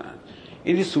upasanas.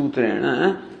 Iti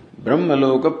sutrena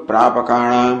brahmaloka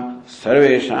prapakanam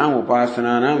sarvesham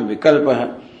upasananam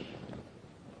vikalpaha.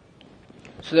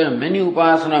 So there are many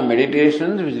upasana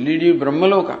meditations which lead you to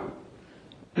brahmaloka.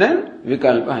 Then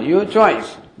vikalpa, your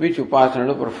choice, which upasana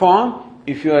to perform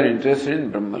if you are interested in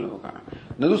brahmaloka.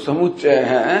 Nadu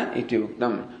samuchaya iti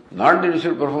uktam. Not that you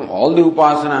should perform all the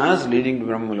upasanas leading to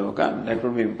brahmaloka, that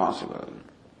would be impossible.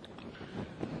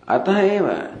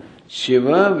 Ataeva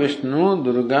Shiva, Vishnu,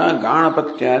 Durga,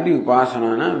 Ganapatyadi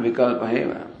upasanana vikalpa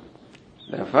eva.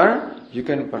 Therefore, you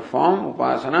can perform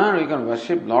upasana or you can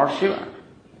worship Lord Shiva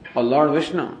or Lord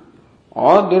Vishnu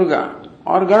or Durga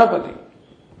or Ganapati.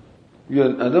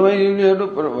 Otherwise you have to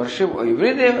worship every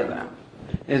devata.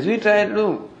 As we try to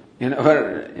do in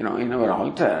our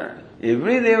altar,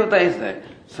 Every devata is there.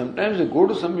 Sometimes you go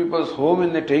to some people's home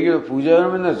and they take you to puja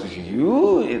room and there's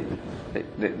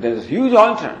a huge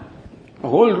altar. The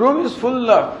whole room is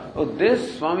full of, oh,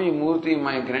 this Swami Murti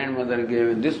my grandmother gave,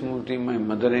 and this Murti my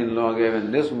mother-in-law gave,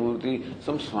 and this Murti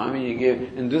some Swami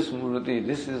gave, and this Murti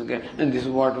this is gave, and this is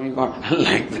what we got,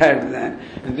 like that.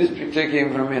 And this picture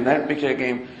came from here, that picture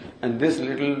came, and this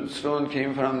little stone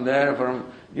came from there, from,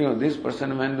 this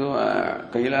person went to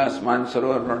Kailas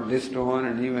Mansarovar, brought this stone,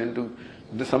 and he went to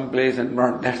some place and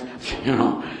brought that,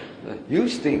 a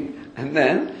huge thing. And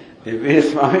then, every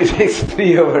Swami takes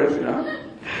 3 hours,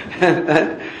 and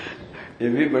then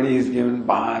everybody is given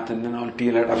bath and then all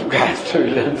tea lot of gas to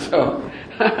it and so.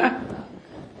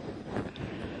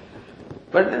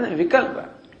 But then Vikalpa,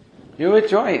 you have a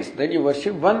choice that you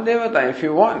worship one devata if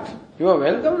you want. You are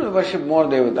welcome to worship more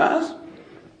devatas.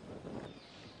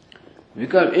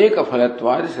 Vikalpa eka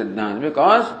phalatvad siddhant,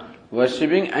 because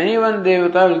worshipping any one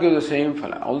devata will give the same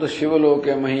phala. Although Shiva loke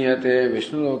mahiyate,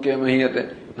 Vishnu loke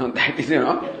mahiyate. Now that is,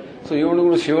 So you want to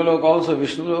go to Shiva loka also,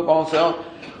 Vishnu loka also,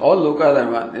 all lokas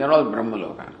are one. They are all Brahma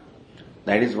loka.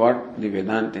 That is what the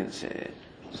Vedantins say.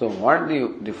 So what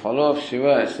the follower of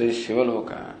Shiva says Shiva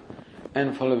loka,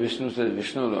 and follower of Vishnu says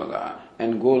Vishnu loka,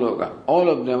 and Goloka. All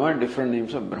of them are different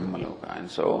names of Brahma loka. And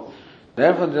so,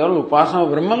 therefore they are all upasana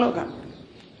of Brahma loka.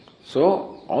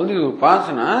 So, all these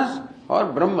upasanas are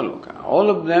Brahma loka. All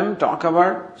of them talk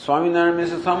about Swaminarayan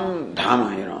is some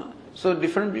Dhamma, So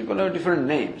different people have different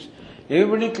names.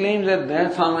 Everybody claims that their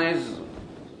Dhamma is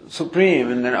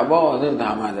supreme and then above other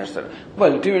Dhammas, etc.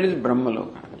 But ultimately it is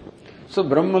Brahmaloka. So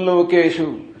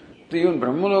Brahmalokeshu, even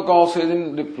Brahmaloka also is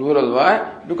in the plural.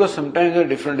 Why? Because sometimes there are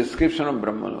different descriptions of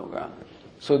Brahmaloka.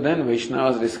 So then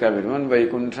Vaishnavas describe it, one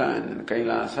Vaikuntha and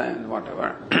Kailasa and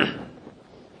whatever.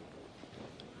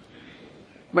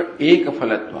 But Eka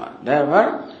Phalatva,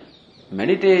 therefore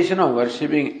meditation of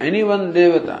worshipping any one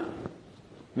devata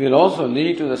will also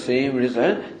lead to the same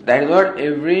result. That is what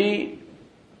every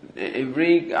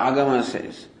agama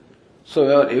says.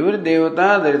 So every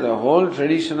devata, there is a whole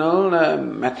traditional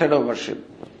method of worship.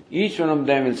 Each one of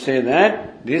them will say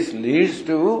that this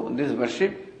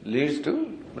worship leads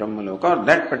to Brahmaloka or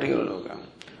that particular loka.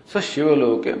 So Shiva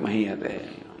loke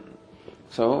mahiyate.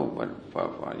 So,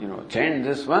 chant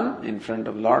this one in front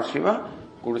of Lord Shiva,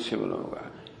 go to Shiva loka.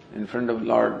 In front of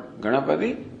Lord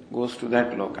Ganapati, goes to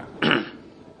that loka.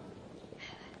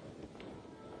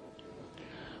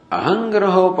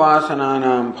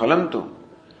 Ahangrahopasananam phalam tu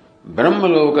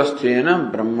brahmalokasthena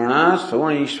brahmana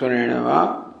savanishwarena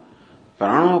va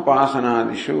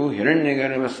pranopasanadishu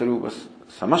hiranyagarva sarupa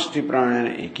samashti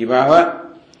pranana ekibhava.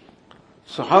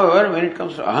 So however, when it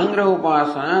comes to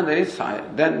ahangrahopasana,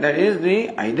 that is the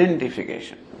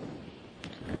identification.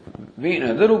 In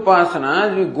other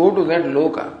upasanas, we go to that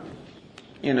loka.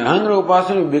 In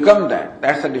ahangrahopasana, you become that.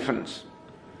 That's the difference.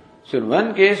 So in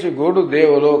one case, you go to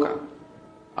Devaloka.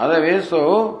 Other way,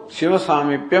 so Shiva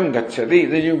Samipyam Gacchati,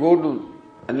 then you go to,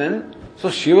 and then, so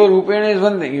Shiva Rupena is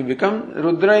one thing, you become,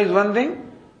 Rudra is one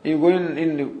thing, you go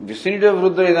in the vicinity of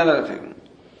Rudra is another thing.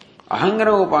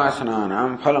 Ahangara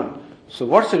Upasananam Phalam. So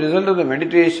what's the result of the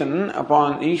meditation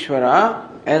upon Ishvara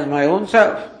as my own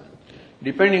self?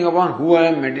 Depending upon who I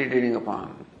am meditating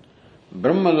upon.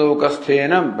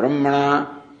 Brahmalokasthena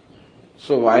Brahmana.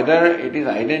 So either it is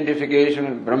identification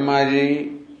with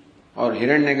Brahmaji, or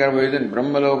Hiranyagarbha is in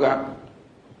Brahmaloka.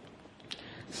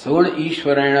 Saguna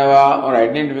Ishvaranava, or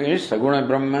identification is Saguna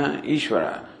Brahma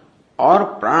Ishvara. Or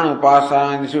Prana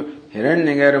Upasana,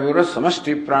 Hiranyagarbha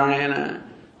Samashti Pranayana.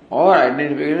 Or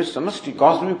identification is Samashti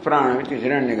Cosmic Prana, which is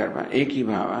Hiranyagarbha, Eki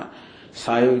Bhava,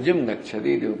 Sayujyam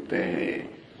Gacchati Dukte.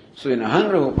 So in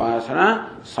Ahangraha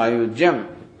Upasana, Sayujyam,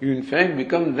 you in fact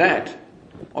become that.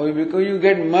 Or you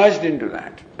get merged into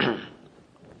that.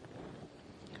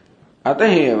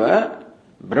 Atahev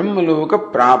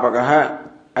Brahmaloka Prapakaha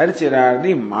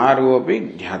Archiradi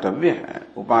Margopi Dhyatavya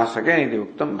Upasaka iti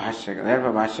Uktam Bhashyakara.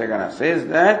 Therefore Bhashyakara says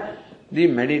that the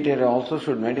meditator also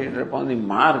should meditate upon the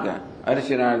Marga,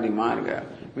 Archiradi Marga,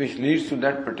 which leads to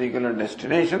that particular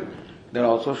destination. That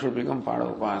also should become part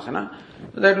of Upasana.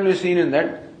 That will be seen in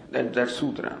that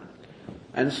sutra.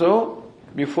 And so,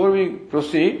 before we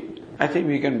proceed, I think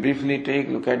we can briefly take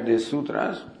a look at these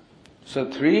sutras. So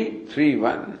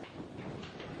 3.3.1.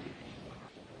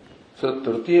 So,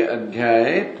 Tritiya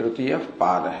Adhyaya, Tritiya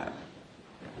Pada.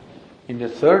 In the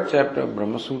third chapter of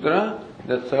Brahma Sutra,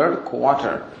 the third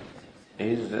quarter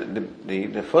is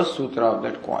the first sutra of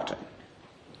that quarter.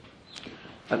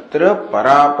 Atra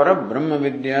Parapara Brahma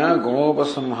Vidya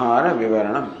Gunopasamhara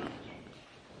Vivaranam.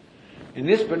 In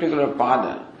this particular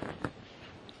pada,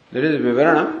 there is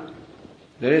Vivaranam,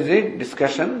 there is a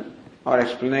discussion or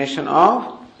explanation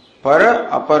of Para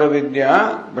Apara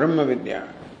Vidya, Brahma Vidya.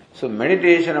 So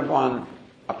meditation upon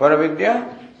Apara Vidya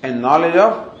and knowledge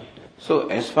of. So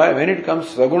as far when it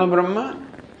comes to Saguna Brahma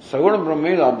is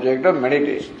the object of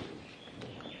meditation.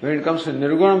 When it comes to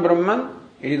Nirguna Brahman,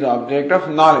 it is the object of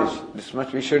knowledge. This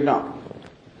much we should know.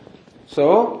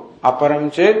 So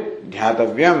Aparam Ched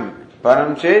Dhyatavyam,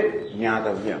 Param Ched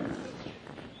Jnatavyam.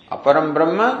 Aparam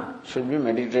Brahma should be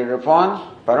meditated upon,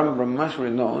 Param Brahma should be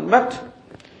known, but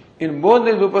in both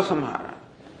there is Upasamhara.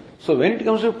 So when it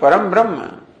comes to Param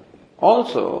Brahma,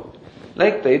 also,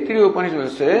 like Taittiriya Upanishad will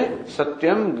say,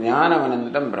 Satyam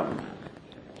Jnanam Anandam Brahma.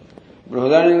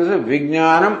 Brihadaranyaka will say,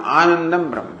 Vijnanam Anandam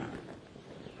Brahma.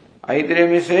 Aitreya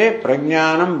will say,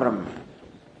 Prajnanam Brahma.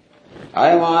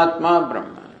 Ayamatma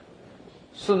Brahma.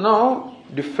 So now,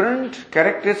 different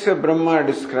characteristics of Brahma are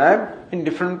described in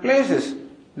different places.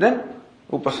 Then,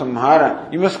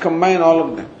 Upasamhara, you must combine all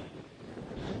of them.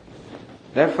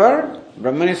 Therefore,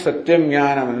 Brahman is Satyam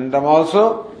Jnanam Anandam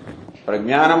also,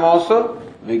 Prajnanam also,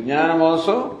 Vijnanam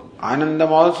also, Anandam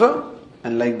also,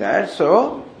 and like that.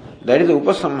 So, that is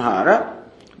Upasamhara,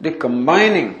 the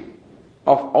combining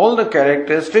of all the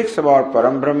characteristics about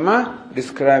Param Brahma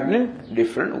described in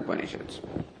different Upanishads.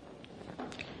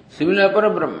 Similar Para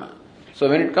Brahma. So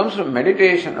when it comes to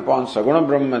meditation upon Saguna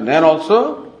Brahma, there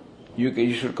also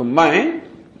you should combine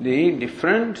the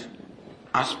different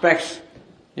aspects,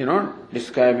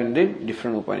 described in the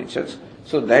different Upanishads.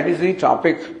 So that is the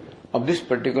topic of this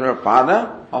particular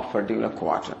pada of particular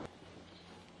quarter.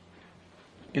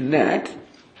 In that,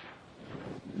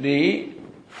 the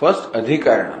first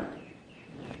Adhikaranam,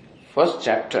 first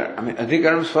chapter,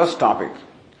 Adhikaranam's first topic,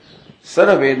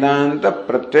 Sara Vedanta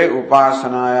Pratyaya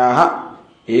Upasanayaha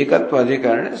Ekatva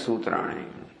Adhikarane Sutrani.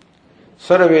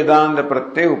 Sara Vedanta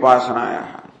Pratyaya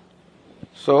Upasanayaha.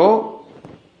 So,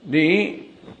 the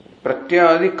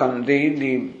Pratyaya,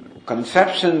 the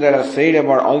conceptions that are said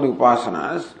about all the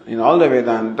Upasanas, in all the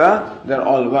Vedanta, they are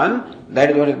all one. That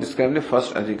is what is described in the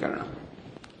first Adhikarana.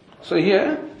 So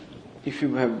here, if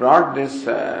you have brought this,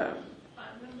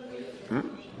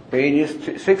 page is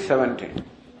 617.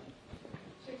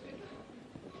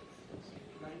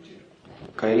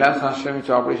 Kailas Ashram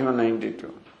Chopra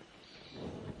 92.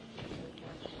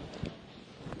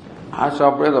 Our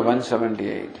Chopra is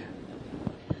 178.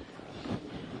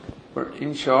 But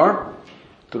in short,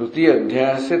 Trutiya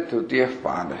Adhyaya se Trutiya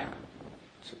Pada.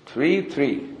 So 3,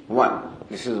 3, 1.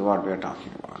 This is what we are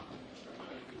talking about.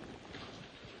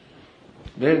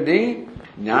 Then the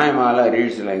Nyayamala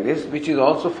reads like this, which is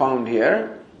also found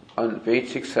here on page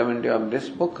 670 of this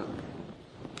book.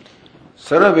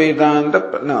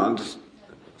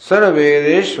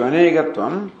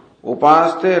 Sarvedeshvanegatvam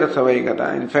upaste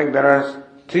rasavaikata. In fact, there are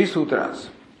 3 sutras,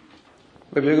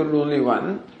 but we could do only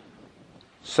one.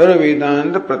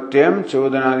 Sarvedanta pratyam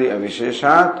chodanadi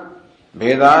avisheshat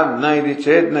bhedad na iti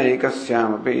ched na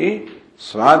ekasyamapi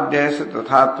swadhyasa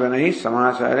tathatvanahi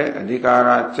samachare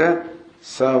adhikaracha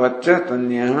savaccha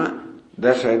tanyama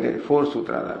dashayate. 4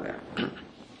 sutras are there.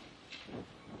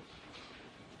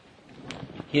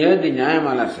 Here the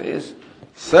Nyayamala says,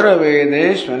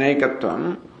 Sarvedesh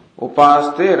Vanekatvam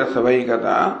Upaste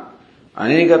Rasavaikata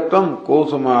Anekatvam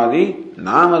Kosumadi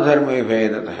Namadharma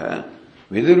Vedataha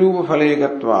Vidurupa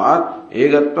Falekatvat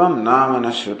Egatvam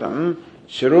Namanashrutam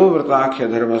Shirovratakhya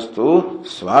Dharmastu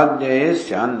Swadhyaye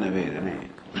Syanna Vedane.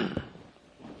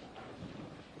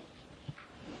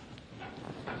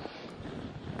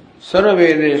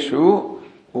 Sarvedeshu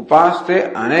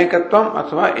Upaste Anekatvam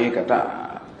Athva Ekata.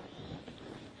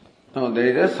 No,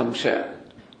 there is a samshaya.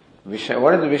 Vishaya.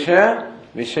 What is the Vishaya?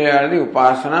 Vishaya are the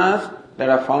upasanas that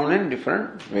are found in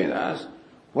different Vedas.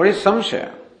 What is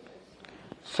samshaya?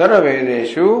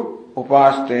 Sarvedeshu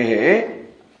upastehe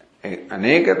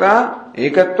anekata,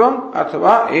 ekatvam,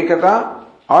 athva ekata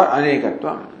or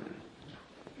anekatvam.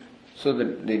 So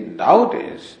the doubt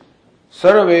is,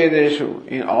 Sarvedeshu,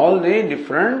 in all the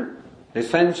different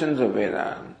recensions of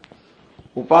Veda,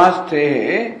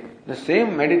 upastehe, the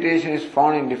same meditation is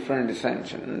found in different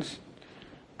dissensions.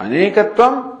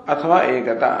 Anekatvam athva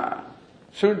ekata.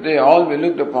 Should they all be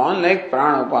looked upon like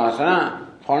prana upasana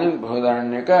found in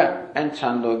Brihadaranyaka and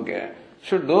Chandogya?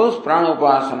 Should those prana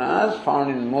upasanas found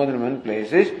in more than one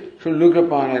places should looked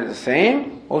upon as the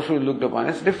same or should looked upon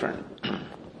as different?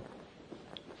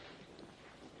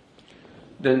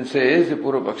 Then says the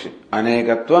Purvapakshi,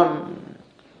 Anekatvam.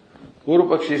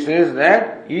 Purvapakshi says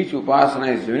that each upasana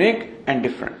is unique and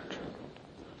different.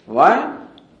 Why?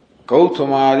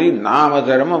 Kauthumadi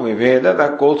Namadharma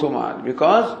Vivedata Kauthumadi.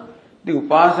 Because the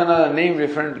upasana are named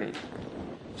differently.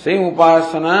 Same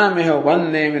upasana may have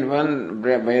one name in one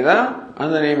Veda,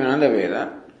 another name in another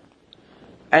Veda.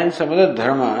 And some other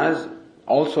dharmas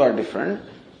also are different.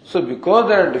 So because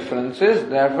there are differences,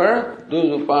 therefore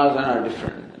those upasana are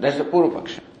different. That's the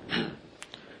Purva-paksha.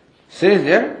 Says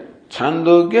there,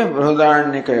 Chandogya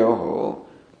Brahadanyakayoho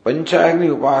Panchagni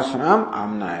Upasanam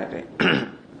Amnayate.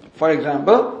 For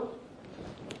example,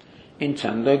 in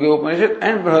Chandogya Upanishad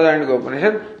and Brahadanyaka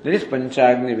Upanishad, there is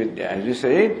Panchagni Vidya. As we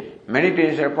say,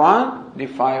 meditation upon the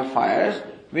 5 fires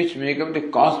which make up the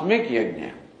cosmic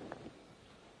yajna.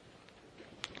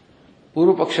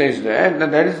 Purva-paksha is there,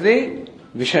 that is the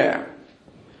Vishaya.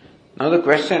 Now the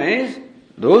question is,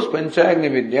 those Panchagni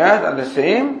Vidyas are the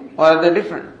same or are they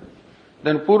different?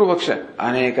 Then Purva-paksha,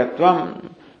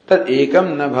 Anekatvam, Tad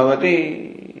Ekam Na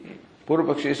Bhavati.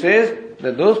 Purva-paksha says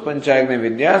that those Panchagni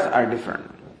Vidyas are different.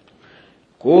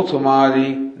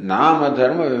 Kothumadi, Nama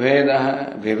Dharma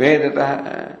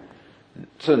Vivedataha.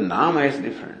 So Nama is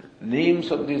different.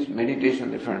 Names of this meditation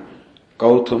are different.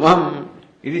 Kauthumam,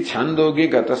 iti Chandogya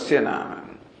Gatasya Nama.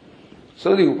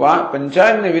 So the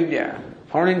Panchagni Vidya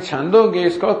found in Chandogya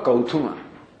is called Kauthuma.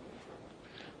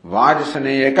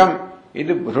 Vajasaneyakam,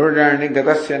 iti Brahadanyaka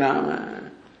Gatasya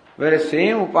Nama. Whereas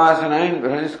same Upasana in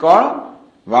Brahman is called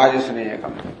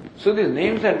Vajasaneyakam. So these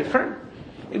names are different.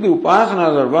 If the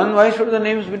Upasanas are one, why should the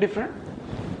names be different?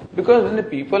 Because when the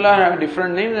people have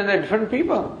different names, then they are different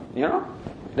people.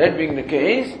 That being the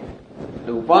case,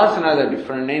 the Upasanas are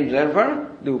different names, therefore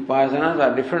the Upasanas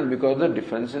are different because of the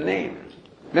difference in names.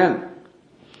 Then,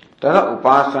 Tada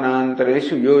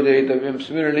Upasanantareshu Yojayitavyam.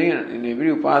 Similarly, in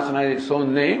every Upasana is its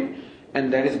own name,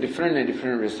 and that is different in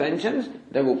different recensions,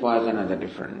 the Upasanas are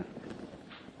different.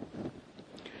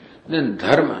 Then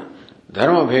Dharma.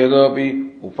 Dharma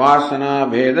Bhedopi Upasana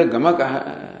Bheda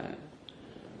Gamakaha.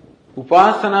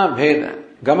 Upasana Bheda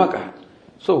Gamakaha.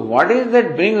 So what is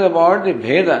that brings about the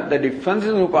Bheda, the difference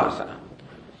in Upasana?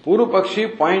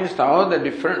 Purva-pakshi points out the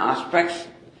different aspects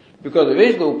because of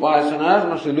which the Upasanas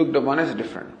must be looked upon as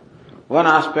different. One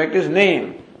aspect is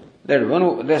name. That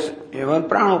one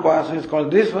prana upasana is called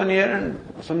this one here and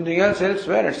something else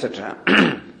elsewhere, etc.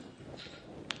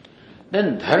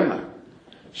 Then Dharma.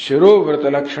 Shiro Vrata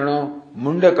Lakshano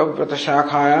Mundaka Vrata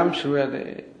Shakhayam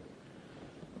Shruyate.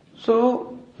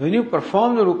 So, when you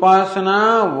perform the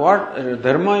Upasana, what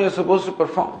Dharma you are supposed to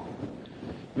perform?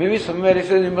 Maybe somewhere he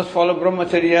says you must follow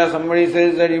Brahmacharya, somebody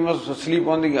says that you must sleep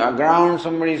on the ground,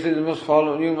 somebody says you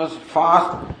must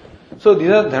fast. So these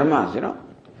are dharmas,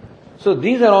 So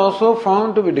these are also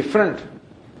found to be different.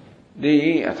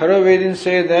 The Atharvavedians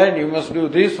say that you must do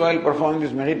this while performing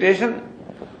this meditation.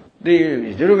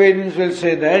 The Yajurvedians will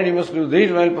say that you must do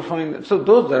this while performing that. So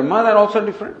those dharmas are also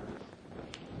different.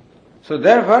 So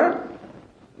therefore,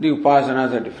 the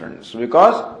upasanas are different. So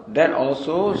because that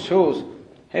also shows,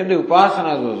 if the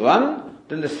upasanas was one,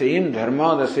 then the same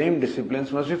dharma, the same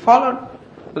disciplines must be followed.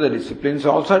 But the disciplines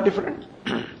also are different.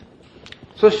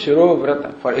 So Shiro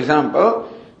Vrata, for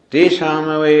example, Tesham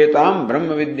Avetam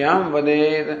Brahma Vidyam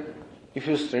Vadet. If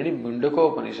you study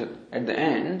Mundaka Upanishad, at the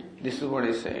end, this is what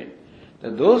is said.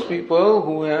 That those people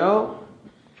who have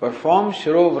performed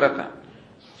Shiro Vrata.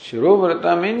 Shiro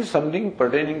Vrata means something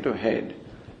pertaining to head.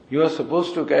 You are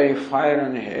supposed to carry fire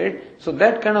on your head. So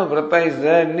that kind of vrata is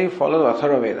there and they follow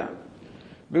Atharvaveda.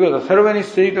 Because Atharvaveda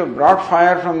said to brought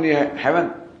fire from the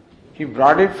heaven. He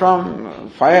brought it from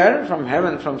fire from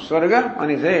heaven, from Swarga on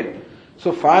his head.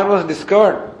 So fire was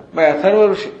discovered by Atharva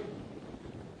Rishi.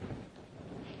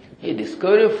 A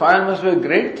discovery of fire must be a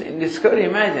great discovery,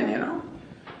 imagine,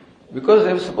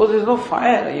 Because suppose there is no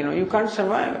fire, you can't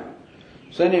survive.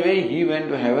 So anyway, he went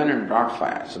to heaven and brought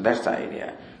fire. So that's the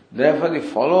idea. Therefore, the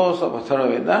followers of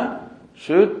Atharvaveda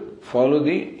should follow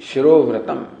the Shiro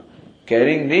Vratam,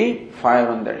 carrying the fire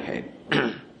on their head.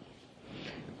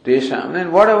 Tesham,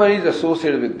 and whatever is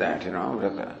associated with that,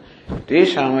 Vrata.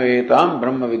 Tesham Avetam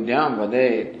Brahma Vidyam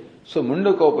Vadet. So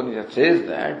Mundaka Upanishad says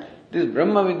that this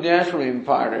Brahma Vidya should be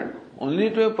imparted only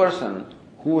to a person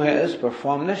who has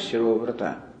performed the Shiro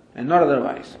Vrata and not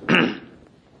otherwise.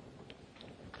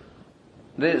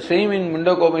 The same in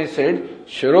Mundaka Upanishad said,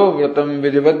 Shiro Vratam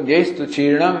Vidivadhyaistu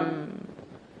Chirnam.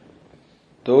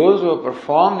 Those who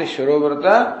perform the Shiro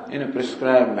Vrata in a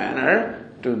prescribed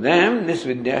manner, to them this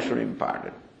Vidya should be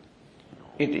imparted.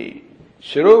 Iti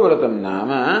Shiro Vratam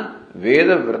Nama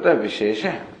Veda Vrata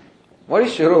Vishesha. What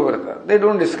is Shiro Vrata? They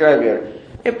don't describe here.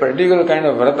 A particular kind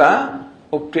of Vrata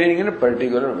obtaining in a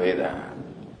particular Veda.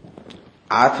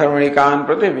 Atharvanikan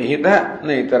Prati Vihita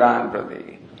Naitaran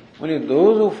Prati. Only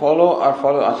those who follow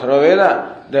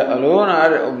Atharvaveda, they alone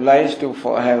are obliged to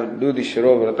do the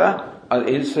Shiro Vrata, or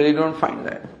else they don't find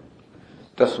that.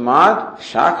 Tasmat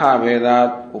Shakha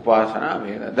Vedat Upasana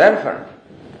Veda. Therefore,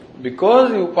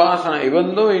 because the Upasana,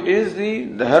 even though it is the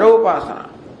Dhara Upasana,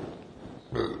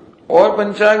 or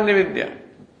Panchagni Vidya,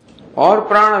 or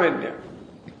Prana Vidya,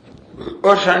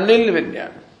 or Shandilya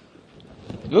Vidya.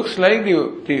 Looks like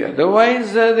the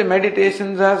otherwise the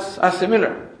meditations are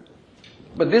similar.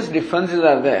 But these differences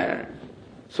are there.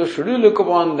 So should you look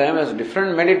upon them as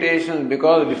different meditations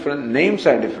because different names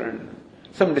are different,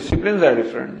 some disciplines are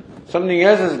different, something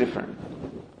else is different?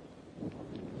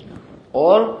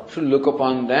 Or should look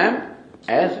upon them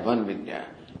as one Vidya?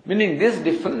 Meaning these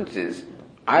differences,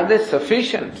 are they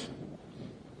sufficient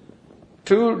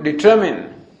to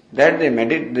determine that the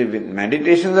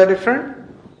meditations are different,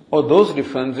 or those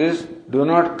differences do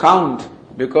not count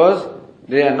because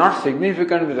they are not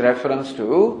significant with reference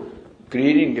to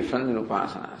creating difference in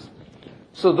upasanas?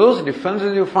 So those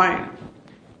differences you find,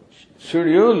 should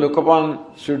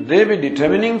they be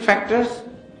determining factors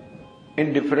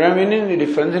in determining the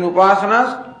difference in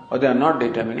upasanas, or they are not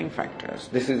determining factors?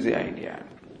 This is the idea.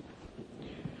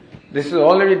 This is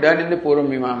already done in the Purva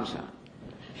Mimamsa.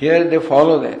 Here they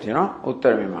follow that,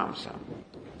 Uttara Mimamsa.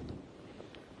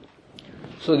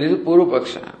 So this is Purva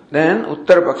Paksha. Then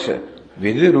Uttara Paksha.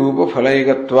 Vidhi Rupa Phala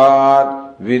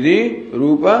Ekatvat. Vidhi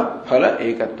Rupa Phala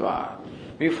Ekatvat.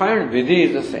 We find Vidhi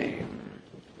is the same.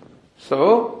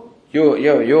 So,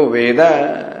 yo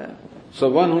Veda. So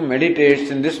one who meditates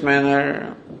in this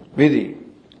manner, Vidhi.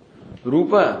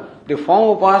 Rupa, the form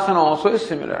of upasana also is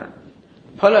similar.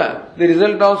 Phala, the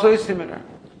result also is similar.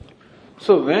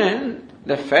 So when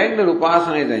the fact that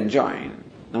upasana is enjoined,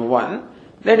 number one,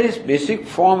 that his basic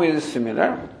form is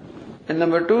similar, and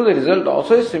number two, the result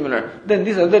also is similar, then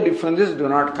these other differences do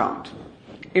not count.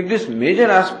 If these major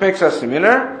aspects are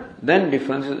similar, then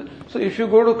differences. So if you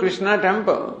go to Krishna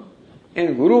temple,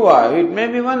 in Guruvar, it may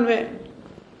be one way.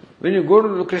 When you go to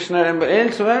the Krishna temple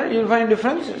elsewhere, you will find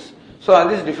differences. So are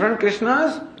these different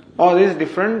Krishnas, or these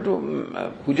different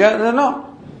puja? No.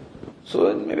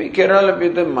 So maybe Kerala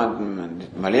with the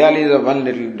Malayalis have one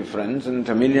little difference, and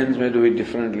Tamilians may do it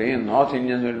differently, and North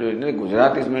Indians may do it differently,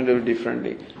 Gujaratis may do it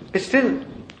differently. It's still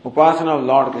upasana of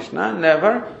Lord Krishna, and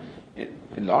therefore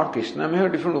Lord Krishna may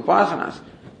have different upasanas.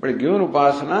 But a given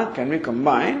upasana can be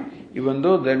combined, even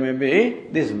though there may be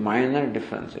these minor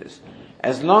differences.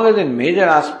 As long as in major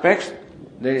aspects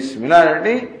there is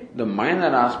similarity, the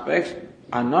minor aspects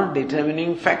are not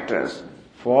determining factors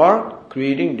for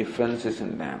creating differences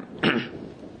in them.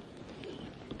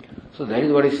 So that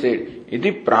is what he said.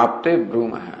 Iti prapte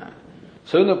brūmaha.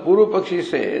 So the Purva Pakshi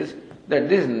says that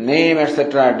this name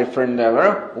etc. are different,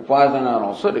 therefore upasana are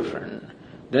also different.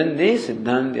 Then the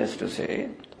Siddhanta has to say,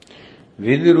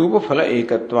 Vidhi Rupa Phala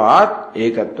Ekatvat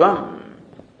Ekatvam.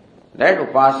 That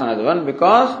upasana is one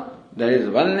because there is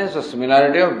oneness or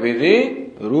similarity of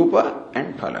Vidhi, Rupa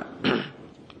and Phala.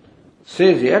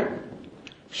 Says here,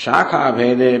 Shakha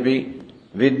Bhedepi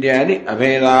Vidyadi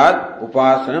Abhedat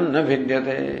Upasanam Na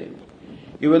Vidyate.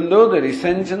 Even though the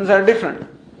recensions are different,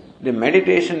 the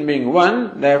meditation being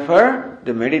one, therefore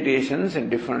the meditations in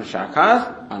different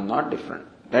shakhas are not different.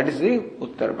 That is the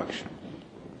Uttara Paksha.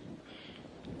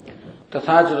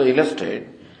 Tatha to illustrate,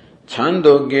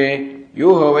 Chandogye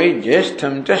Yuhavai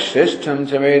Jeshtham Cha Shreshtham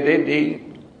Cha Vededi.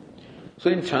 So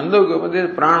in Chandogya there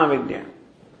is Prana Vidya,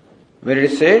 where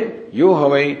it is said,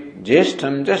 Yuhavai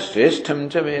Jeshtham Cha Shreshtham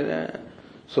Cha Veda.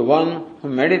 So one who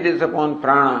meditates upon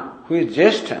Prana, who is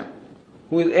Jeshtham,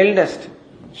 who is eldest,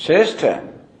 Shrestha,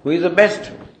 who is the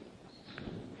best.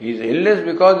 He is eldest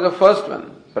because he is the first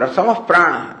one, Pratham of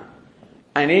Prana.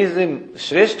 And he is the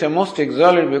Shrestha, most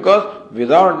exalted, because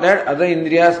without that other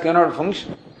Indriyas cannot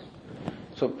function.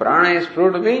 So Prana is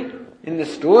proved to be, in the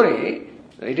story,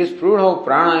 it is proved how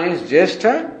Prana is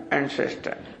Jeshta and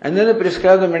Shrestha. And then they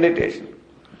prescribe the meditation.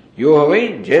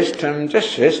 Yohavai Jeshtham Cha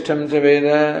Shreshtham Cha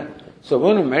Veda. So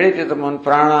one who meditates upon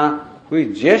Prana, who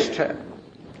is Jeshta,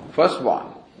 firstborn,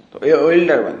 the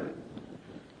elder one,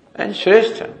 and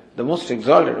Shrestha, the most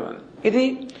exalted one.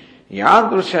 Iti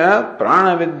Yadrusha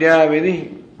Prana Vidya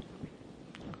Vidhi.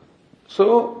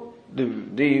 So the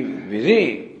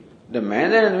Vidhi, the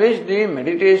manner in which the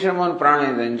meditation on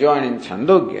Prana is enjoined in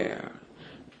Chandogya,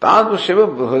 Tadrushava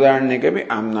Bruhadaranyaka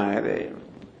Amnayade.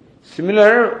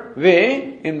 Similar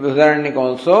way in Bruhadaranyaka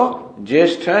also,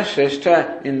 Jeshta,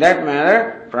 Shrestha, in that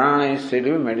manner, Prana is said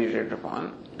to be meditated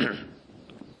upon.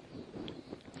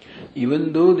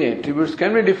 Even though the attributes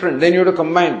can be different, then you have to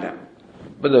combine them.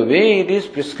 But the way it is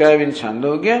prescribed in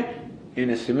Chandogya, in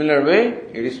a similar way,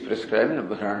 it is prescribed in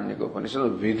the Brihadaranyaka Upanishad. So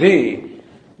Vidhi,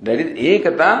 that is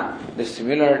Ekata, the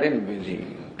similarity in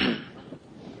Vidhi.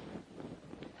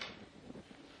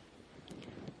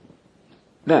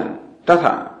 Then,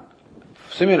 Tatha,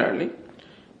 similarly,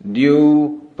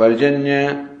 Dyu,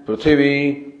 Parjanya,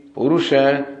 Prithvi,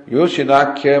 Purusha,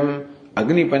 Yoshidakhyam,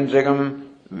 Agni Panchakam,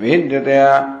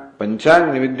 Vedyataya,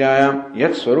 Panchagni Vidyayam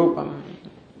Yat Swarupam.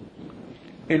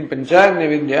 In Panchagni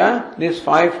Vidya, these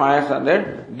 5 fires are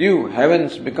there. Dew,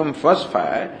 heavens become first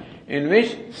fire, in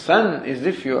which sun is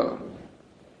the fuel.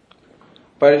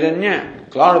 Parjanya,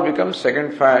 cloud becomes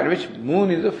second fire, in which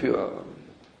moon is the fuel.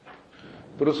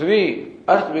 Prithvi,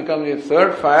 earth becomes the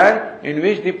third fire, in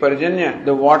which the Parjanya,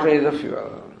 the water is the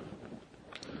fuel.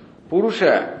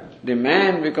 Purusha, the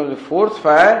man becomes the fourth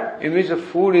fire, in which the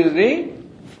food is the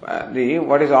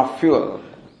what is of fuel.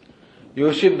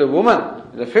 Yoshit, the woman,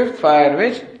 the fifth fire, in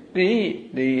which the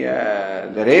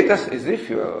retas is the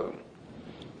fuel.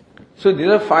 So these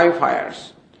are 5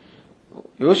 fires.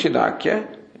 Yoshidakya,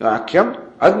 Akyam,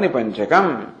 Agni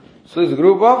Panchakam. So this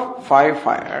group of 5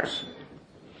 fires.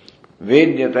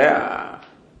 Vedyataya.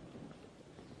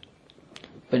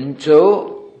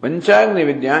 Panchagni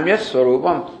Vidyam Yas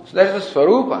Swarupam. So that is the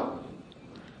Swarupa.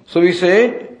 So we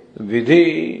say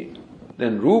Vidhi,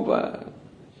 then Rupa.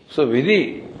 So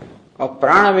Vidhi of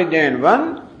Prana Vidya in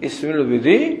one is similar to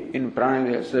Vidhi in Prana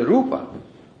Vidya. So the Rupa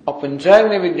of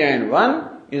Panchagni Vidya in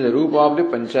one is the Rupa of the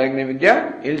Panchagni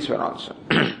Vidya elsewhere also.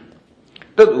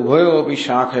 Tad Ubhayopi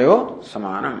Shakhayo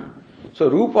Samanam. So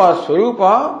Rupa,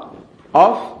 Swarupa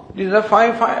of these are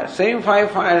 5 fires. Same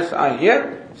 5 fires are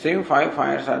here, same 5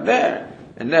 fires are there.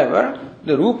 And therefore,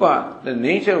 the Rupa, the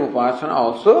nature of Upasana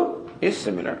also is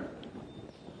similar.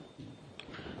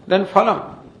 Then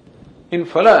Phalam. In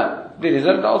Phala, the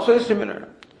result also is similar.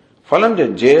 Phalam ja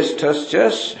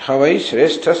jeshthascha havai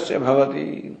shreshthascha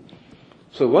bhavati.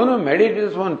 So one who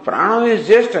meditates on prana is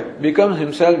jeshta, becomes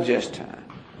himself jeshta.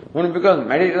 One who becomes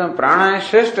meditates on prana is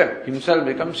shreshta, himself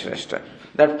becomes shreshta.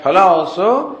 That phala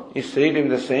also is said in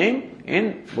the same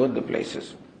in both the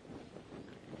places.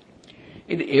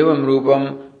 Id evam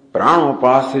rupam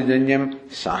pranopasrijanyam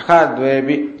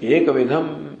shakhadvayabi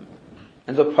ekavidham.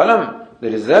 And so phalam, the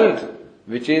result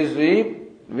which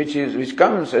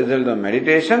comes as a result of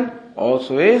meditation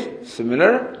also is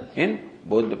similar in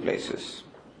both the places.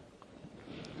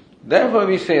 Therefore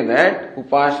we say that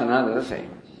upasana is the same.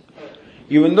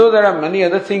 Even though there are many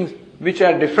other things which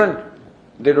are different,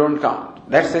 they don't count.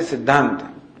 That's a siddhanta.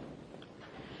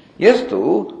 Yes,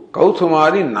 to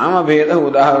Kauthumadi nama bheda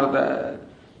udaharta.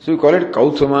 So we call it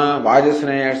Kauthuma,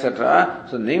 Vajasneya, etc.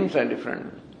 So names are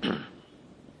different.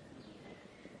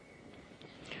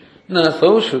 Na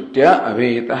sau shutya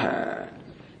avetaha.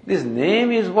 This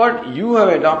name is what you have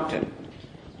adopted.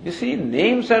 You see,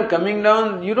 names are coming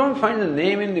down, you don't find the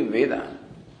name in the Veda.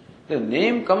 The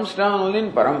name comes down only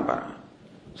in Parampara.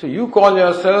 So you call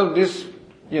yourself this,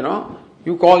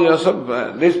 you call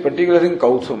yourself this particular thing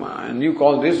Kauthuma, and you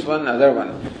call this one other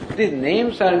one. These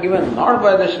names are given not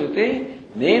by the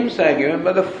Shruti, names are given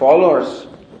by the followers.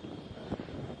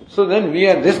 So then we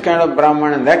are this kind of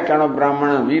Brahman and that kind of Brahman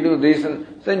and we do this, and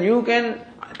then you can,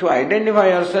 to identify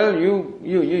yourself,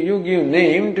 you give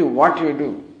name to what you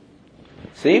do.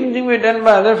 Same thing we done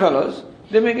by other fellows,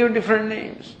 they may give different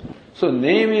names. So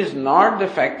name is not the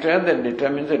factor that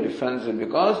determines the differences,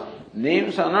 because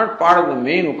names are not part of the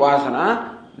main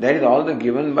upasana, that is all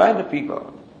given by the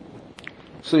people.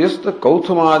 So yasta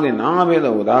Kauthumadi namaveda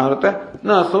udaharata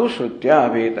na so shrutya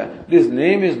aveta. This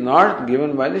name is not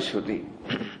given by the Shruti.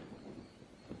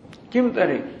 Kim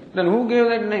tari? Then who gave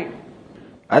that name?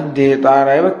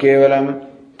 Adhyetaraiva kevalam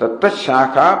tatta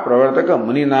shakha pravartaka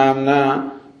muni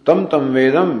namna tam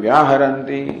vedam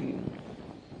vyaharanti.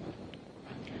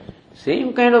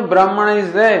 Same kind of Brahmana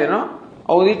is there,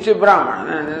 Auditya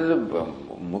Brahmana. And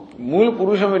Mool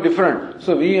Purusham is different.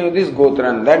 So we have this Gotra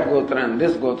and that Gotra and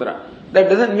this Gotra. That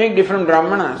doesn't make different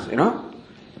Brahmanas,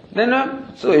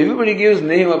 Then, so everybody gives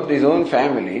name of his own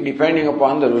family depending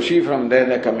upon the Rishi from there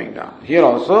they're coming down. Here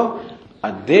also,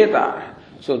 Advaita.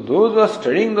 So those who are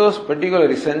studying those particular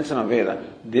recension of Veda,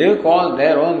 they call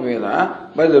their own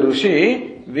Veda by the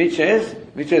Rishi which has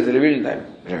revealed that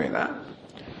Veda.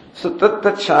 So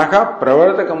tat shaka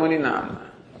pravartaka muni nama.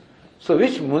 So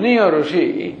which Muni or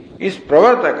Rishi is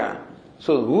pravartaka?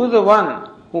 So who is the one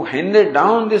who handed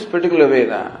down this particular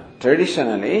Veda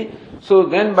traditionally? So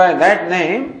then by that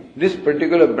name, this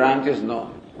particular branch is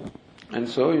known. And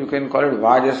so you can call it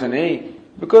Vajasane,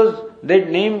 because that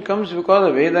name comes because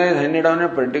the Veda is handed down in a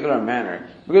particular manner.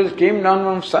 Because it came down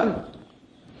from sun.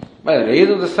 By the rays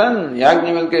of the sun,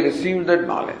 Yajnavalkya received that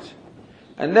knowledge.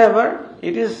 And therefore,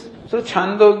 it is so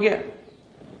Chandogya,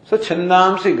 so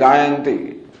Chandamsi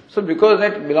Gayanti. So because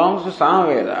that belongs to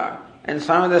Samaveda, and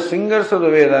Samaveda singers of the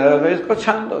Veda, therefore it's called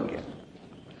Chandogya.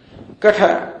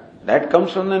 Katha, that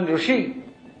comes from the Rishi,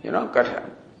 Katha.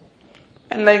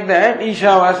 And like that,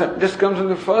 Ishavasa, this comes in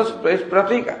the first place,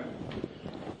 Pratika.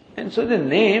 And so the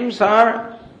names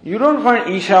are, you don't find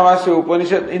Ishavasa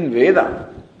Upanishad in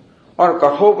Veda, or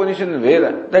Kathopanishad in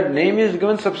Veda, that name is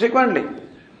given subsequently.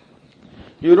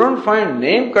 You don't find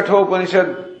name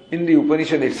Kathopanishad in the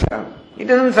Upanishad itself. It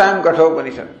doesn't say I am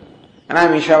Kathopanishad and I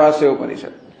am Ishavasya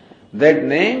Upanishad. That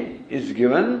name is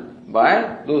given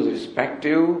by those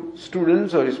respective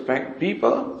students or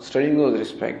people studying those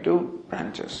respective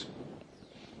branches.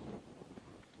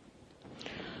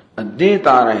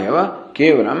 Adhyetara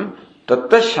kevalam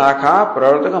tatta shakha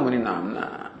pravartaka muni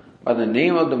namna. By the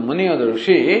name of the Muni or the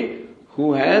Rishi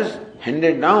who has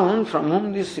handed down, from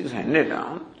whom this is handed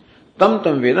down, tam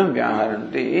vedam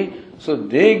vyaharanti. So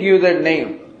they give that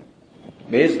name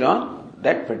based on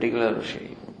that particular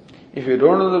Rishi. If you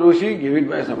don't know the Rishi, give it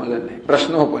by some other name.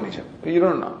 Prashnopanishad. You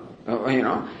don't know.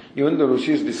 Even the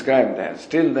Rishis describe that.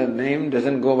 Still the name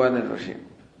doesn't go by that Rishi.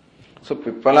 So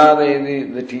Pippalada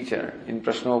is the teacher in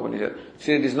Prashnopanishad.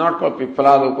 See, it is not called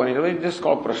Pippalada Upanishad, it is just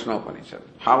called Prashnopanishad.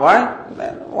 How? Why?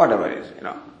 Whatever it is,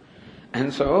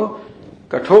 And so,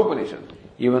 Kathopanishad,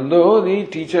 even though the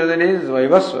teacher then is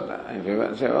Vaivasvata,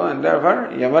 and therefore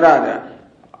Yamaraja,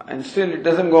 and still it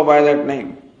doesn't go by that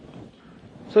name.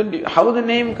 So how the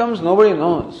name comes, nobody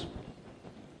knows.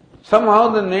 Somehow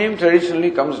the name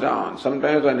traditionally comes down.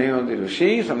 Sometimes by name of the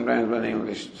Rishi, sometimes by name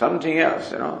of something else,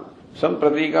 some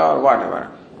pratika or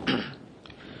whatever.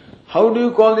 How do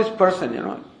you call this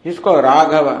person, He's called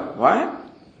Raghava. Why?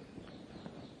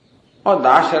 Or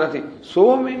Dasharathi.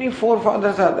 So many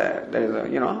forefathers are there. There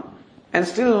is and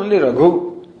still only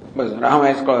Raghu. But Rama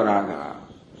is called Raghava.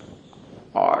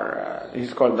 Or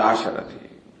he's called Dasharathi.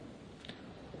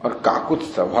 Or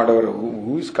Kakutsa, whatever.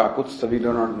 Who is Kakutsa, we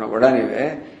do not know. But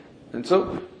anyway, and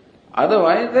so,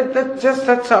 otherwise,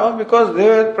 that's how, because they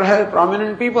were perhaps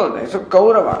prominent people there. So,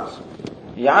 Kauravas,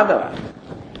 Yadavas.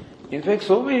 In fact,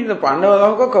 so many, the Pandavas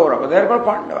are called Kauravas. They are called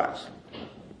Pandavas.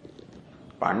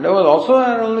 Pandavas also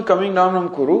are only coming down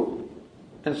from Kuru.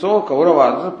 And so,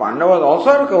 Kauravas, Pandavas also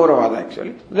are Kauravas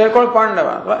actually. They are called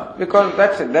Pandavas. Why? Because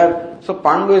that's it. So,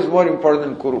 Pandu is more important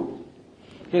than Kuru.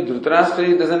 Here,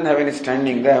 Dhritarashtra doesn't have any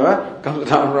standing there, comes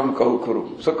down from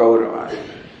Kuru. So, Kauravas.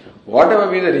 Whatever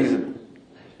be the reason.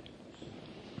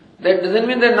 That doesn't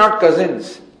mean they're not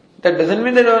cousins. That doesn't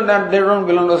mean they don't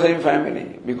belong to the same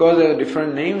family. Because they have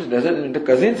different names doesn't mean the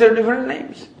cousins have different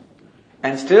names.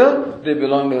 And still they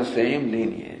belong to the same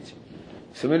lineage.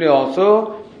 Similarly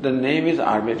also, the name is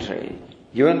arbitrary,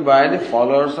 given by the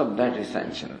followers of that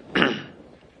recension.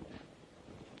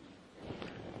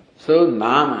 So,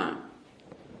 Nama.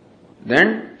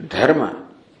 Then, Dharma.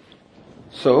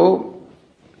 So,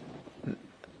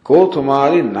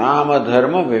 Kotumadi Nama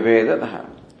Dharma Vivedataha.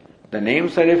 The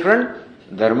names are different,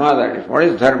 dharmas are different. What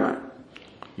is dharma?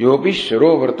 Yopi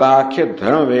Shiro Vrtakhya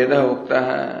Dharma Veda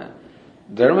Uktaha.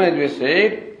 Dharma, as we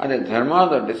said, are the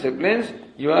dharmas or disciplines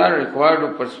you are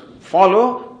required to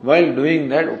follow while doing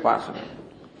that upasana.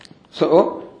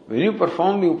 So, when you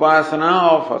perform the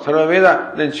upasana of Atharva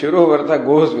Veda, then Shiro Vrta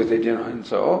goes with it, And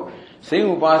so, saying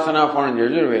upasana for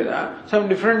Yajur Veda, some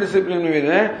different discipline will be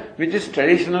there, which is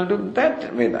traditional to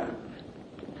that Veda.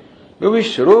 Yopi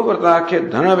Shiro Vrtakhya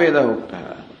Dhana Veda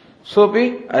Uktaha.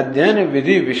 Sopi Adhyana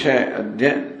Vidhi Vishaya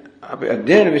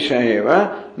Adhyana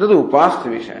Vishayeva Dadu Upastha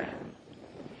Vishaya.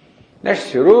 That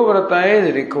Shiro Vrata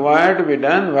is required to be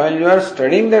done while you are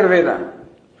studying that Veda,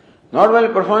 not while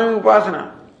performing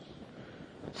upasana.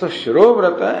 So Shiro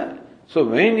Vrata, so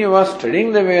when you are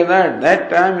studying the Veda, at that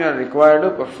time you are required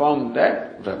to perform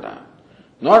that Vrata,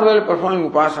 not while performing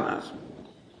upasanas.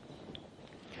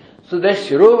 So that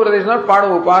Shiro Vrata is not part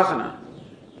of upasana.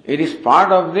 It is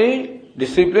part of the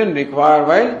discipline required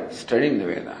while studying the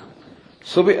Veda.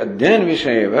 So be Adhyan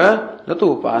Vishayeva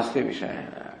Natu Upasti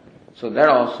Vishayeva. So that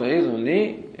also is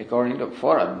only according to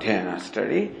for Adhyana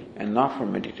study and not for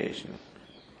meditation.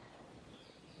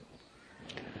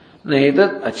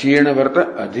 Naitat Achirna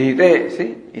Varta Adhite.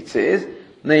 See, it says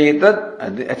Naitat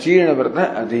Achirna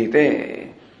Varta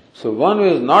Adhite. So one who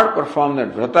has not performed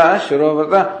that Vrata, Shiro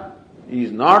Vrata, he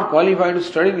is not qualified to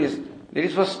study this. It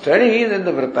is for study that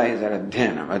the Vrata is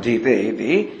Adhyanam. Adhite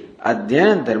iti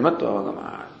Adhyan Dharmatva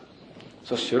Avagama.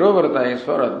 So Shiro Vrata is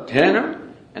for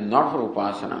Adhyanam and not for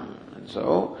Upasanam. And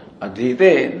so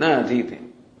Adhite na Adhite.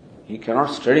 He cannot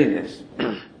study this.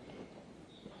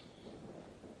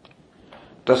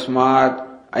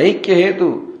 Tasmat Aikya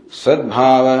Hetu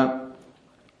Sadbhava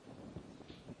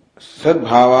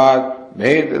Sadbhavat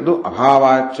Bhedu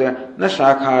Abhavacha Na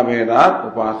Shakha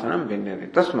Vedat Upasanam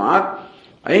Vinyati. Tasmat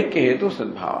Aikya Hetu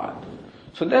Sadbhavat.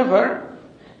 So therefore,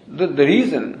 the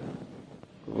reason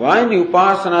why the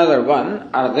upasanas are one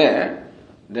are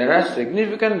there are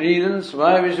significant reasons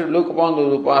why we should look upon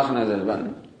those upasanas as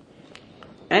one.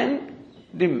 And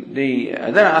the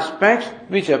other aspects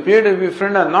which appear to be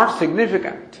different are not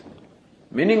significant.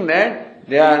 meaning that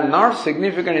they are not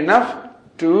significant enough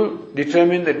to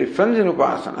determine the difference in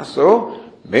upasana. So,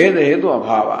 Veda Hetu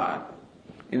Abhava.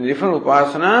 In different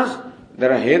upasanas,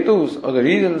 there are hetus or the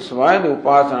reasons why the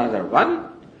upasanas are one,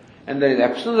 and there is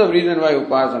absence of reason why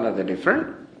upasanas are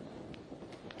different.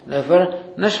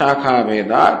 Therefore, na shakha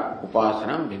veda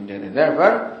upasanam bhinjati.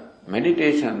 Therefore,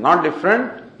 meditation is not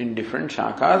different in different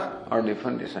shakhas or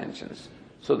different dissensions.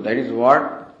 So that is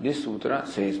what this sutra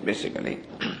says basically.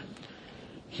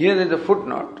 Here there is a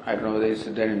footnote. I don't know whether it's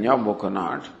there in your book or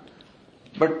not.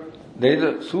 But there is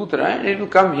a sutra and it will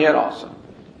come here also.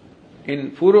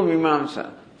 In Purva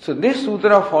Mimamsa. So this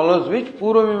sutra follows which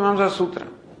Purva Mimamsa sutra?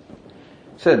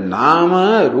 So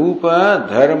Nama, Rupa,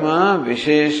 Dharma,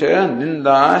 Vishesha,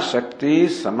 Ninda, Shakti,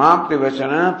 Samapti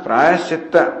Vachana,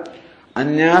 Prayaschitta,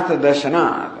 Anyata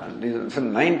Darshana. These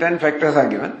 9-10 factors are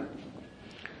given.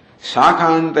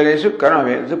 Shakhantareshu Karma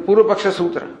Veda. It's a Purva Paksha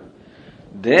sutra.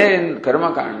 There in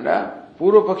Karma Kanda,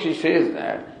 Purva Pakshi says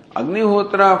that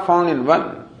Agnihotra found in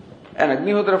one and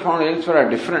Agnihotra found elsewhere are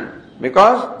different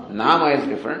because Nama is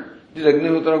different. This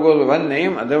Agnihotra goes by one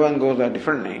name, other one goes by a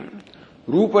different name.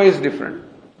 Rupa is different.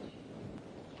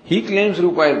 He claims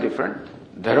Rupa is different.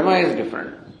 Dharma is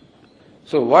different.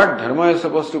 So what Dharma is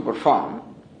supposed to perform,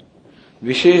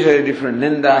 Vishesha is different,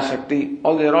 Ninda, Shakti,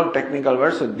 all they are all technical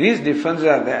words. So these differences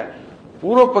are there.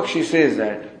 Purva Pakshi says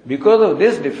that because of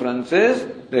these differences,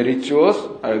 the rituals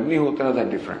or Agnihotras are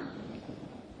different.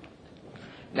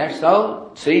 That's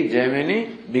how Sayyid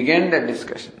Jaimini began that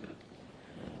discussion.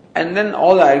 And then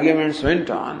all the arguments went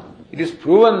on. It is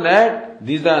proven that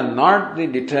these are not the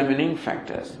determining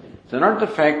factors. They are not the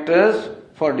factors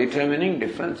for determining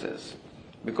differences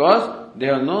because they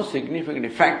have no significant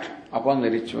effect upon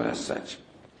the ritual as such.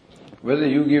 Whether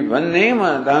you give one name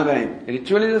or the other name, the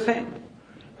ritual is the same.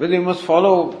 Whether you must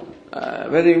follow,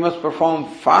 whether you must perform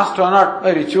fast or not,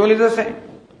 the ritual is the same.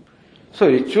 So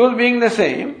ritual being the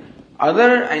same,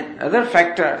 other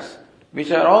factors,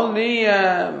 which are all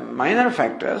the minor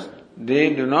factors,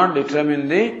 they do not determine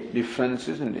the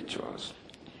differences in rituals.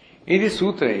 Iti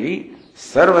sutrai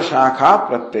sarva shakha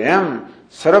pratyam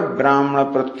sarva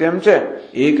brahmana pratyam cha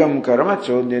ekam karma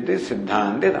chodyate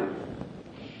siddhantitam.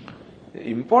 The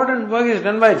important work is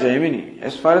done by Jaimini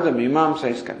as far as the Mimamsa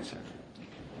is concerned.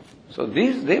 So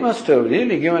they must have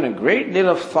really given a great deal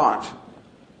of thought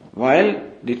while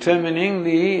determining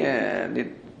the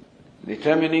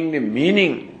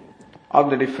meaning of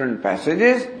the different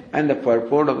passages and the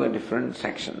purport of the different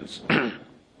sections.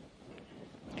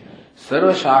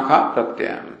 Sarva shakha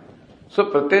pratyam. So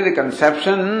pratyam, the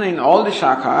conception in all the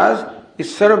shakhas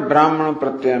is sarva brahmana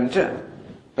pratyam cha.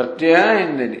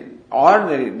 Pratyaya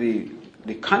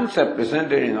the concept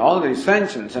presented in all the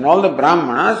recensions and all the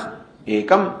brahmanas,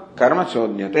 ekam karma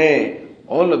chodyate.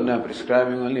 All of them are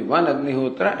prescribing only one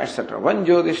Agnihotra, etc. One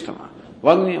Jyotishtama,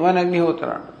 one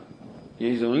Agnihotra.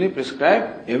 He is only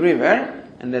prescribed everywhere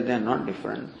and that they are not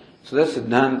different. So that's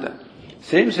Siddhanta.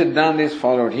 Same Siddhanta is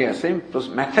followed here, same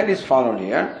method is followed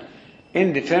here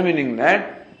in determining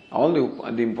that all the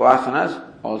upasanas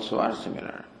also are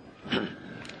similar.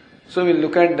 So we'll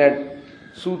look at that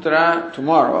sutra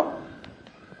tomorrow.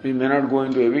 We may not go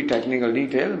into every technical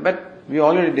detail, but we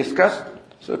already discussed,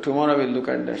 so tomorrow we'll look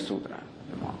at that sutra.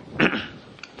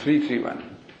 331.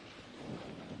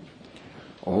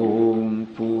 Om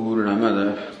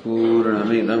Purnamadah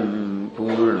Purnamidam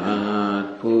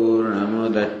Purnat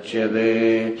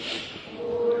Purnamudachyate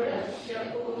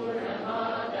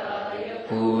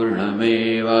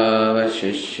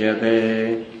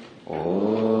Purnamevavashishyate.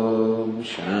 Om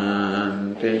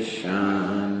Shanti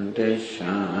Shanti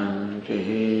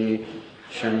Shanti.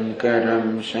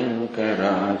 Shankaram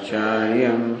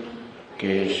Shankaracharyam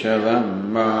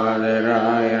Keshavam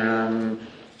Badarayanam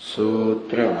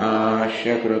Sutra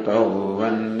Bhashya Krutau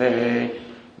Vande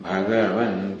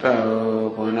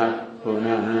Bhagavantau Punah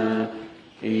Punah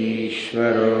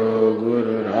Ishvaro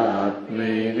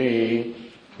Gururatmeri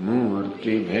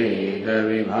Murti Bheda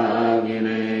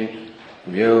Vibhagine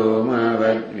Vyoma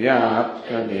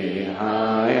Vadvyapta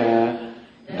Dehaya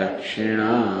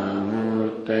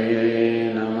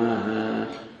Dakshinamurtaye Namaha.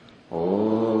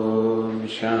 Om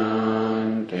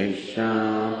Shanti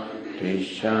Shanti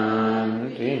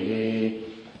Shanti.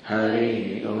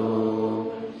 Hari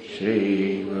Om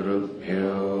Shri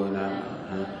Gurubhyo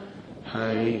Namaha.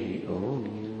 Hari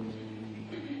Om.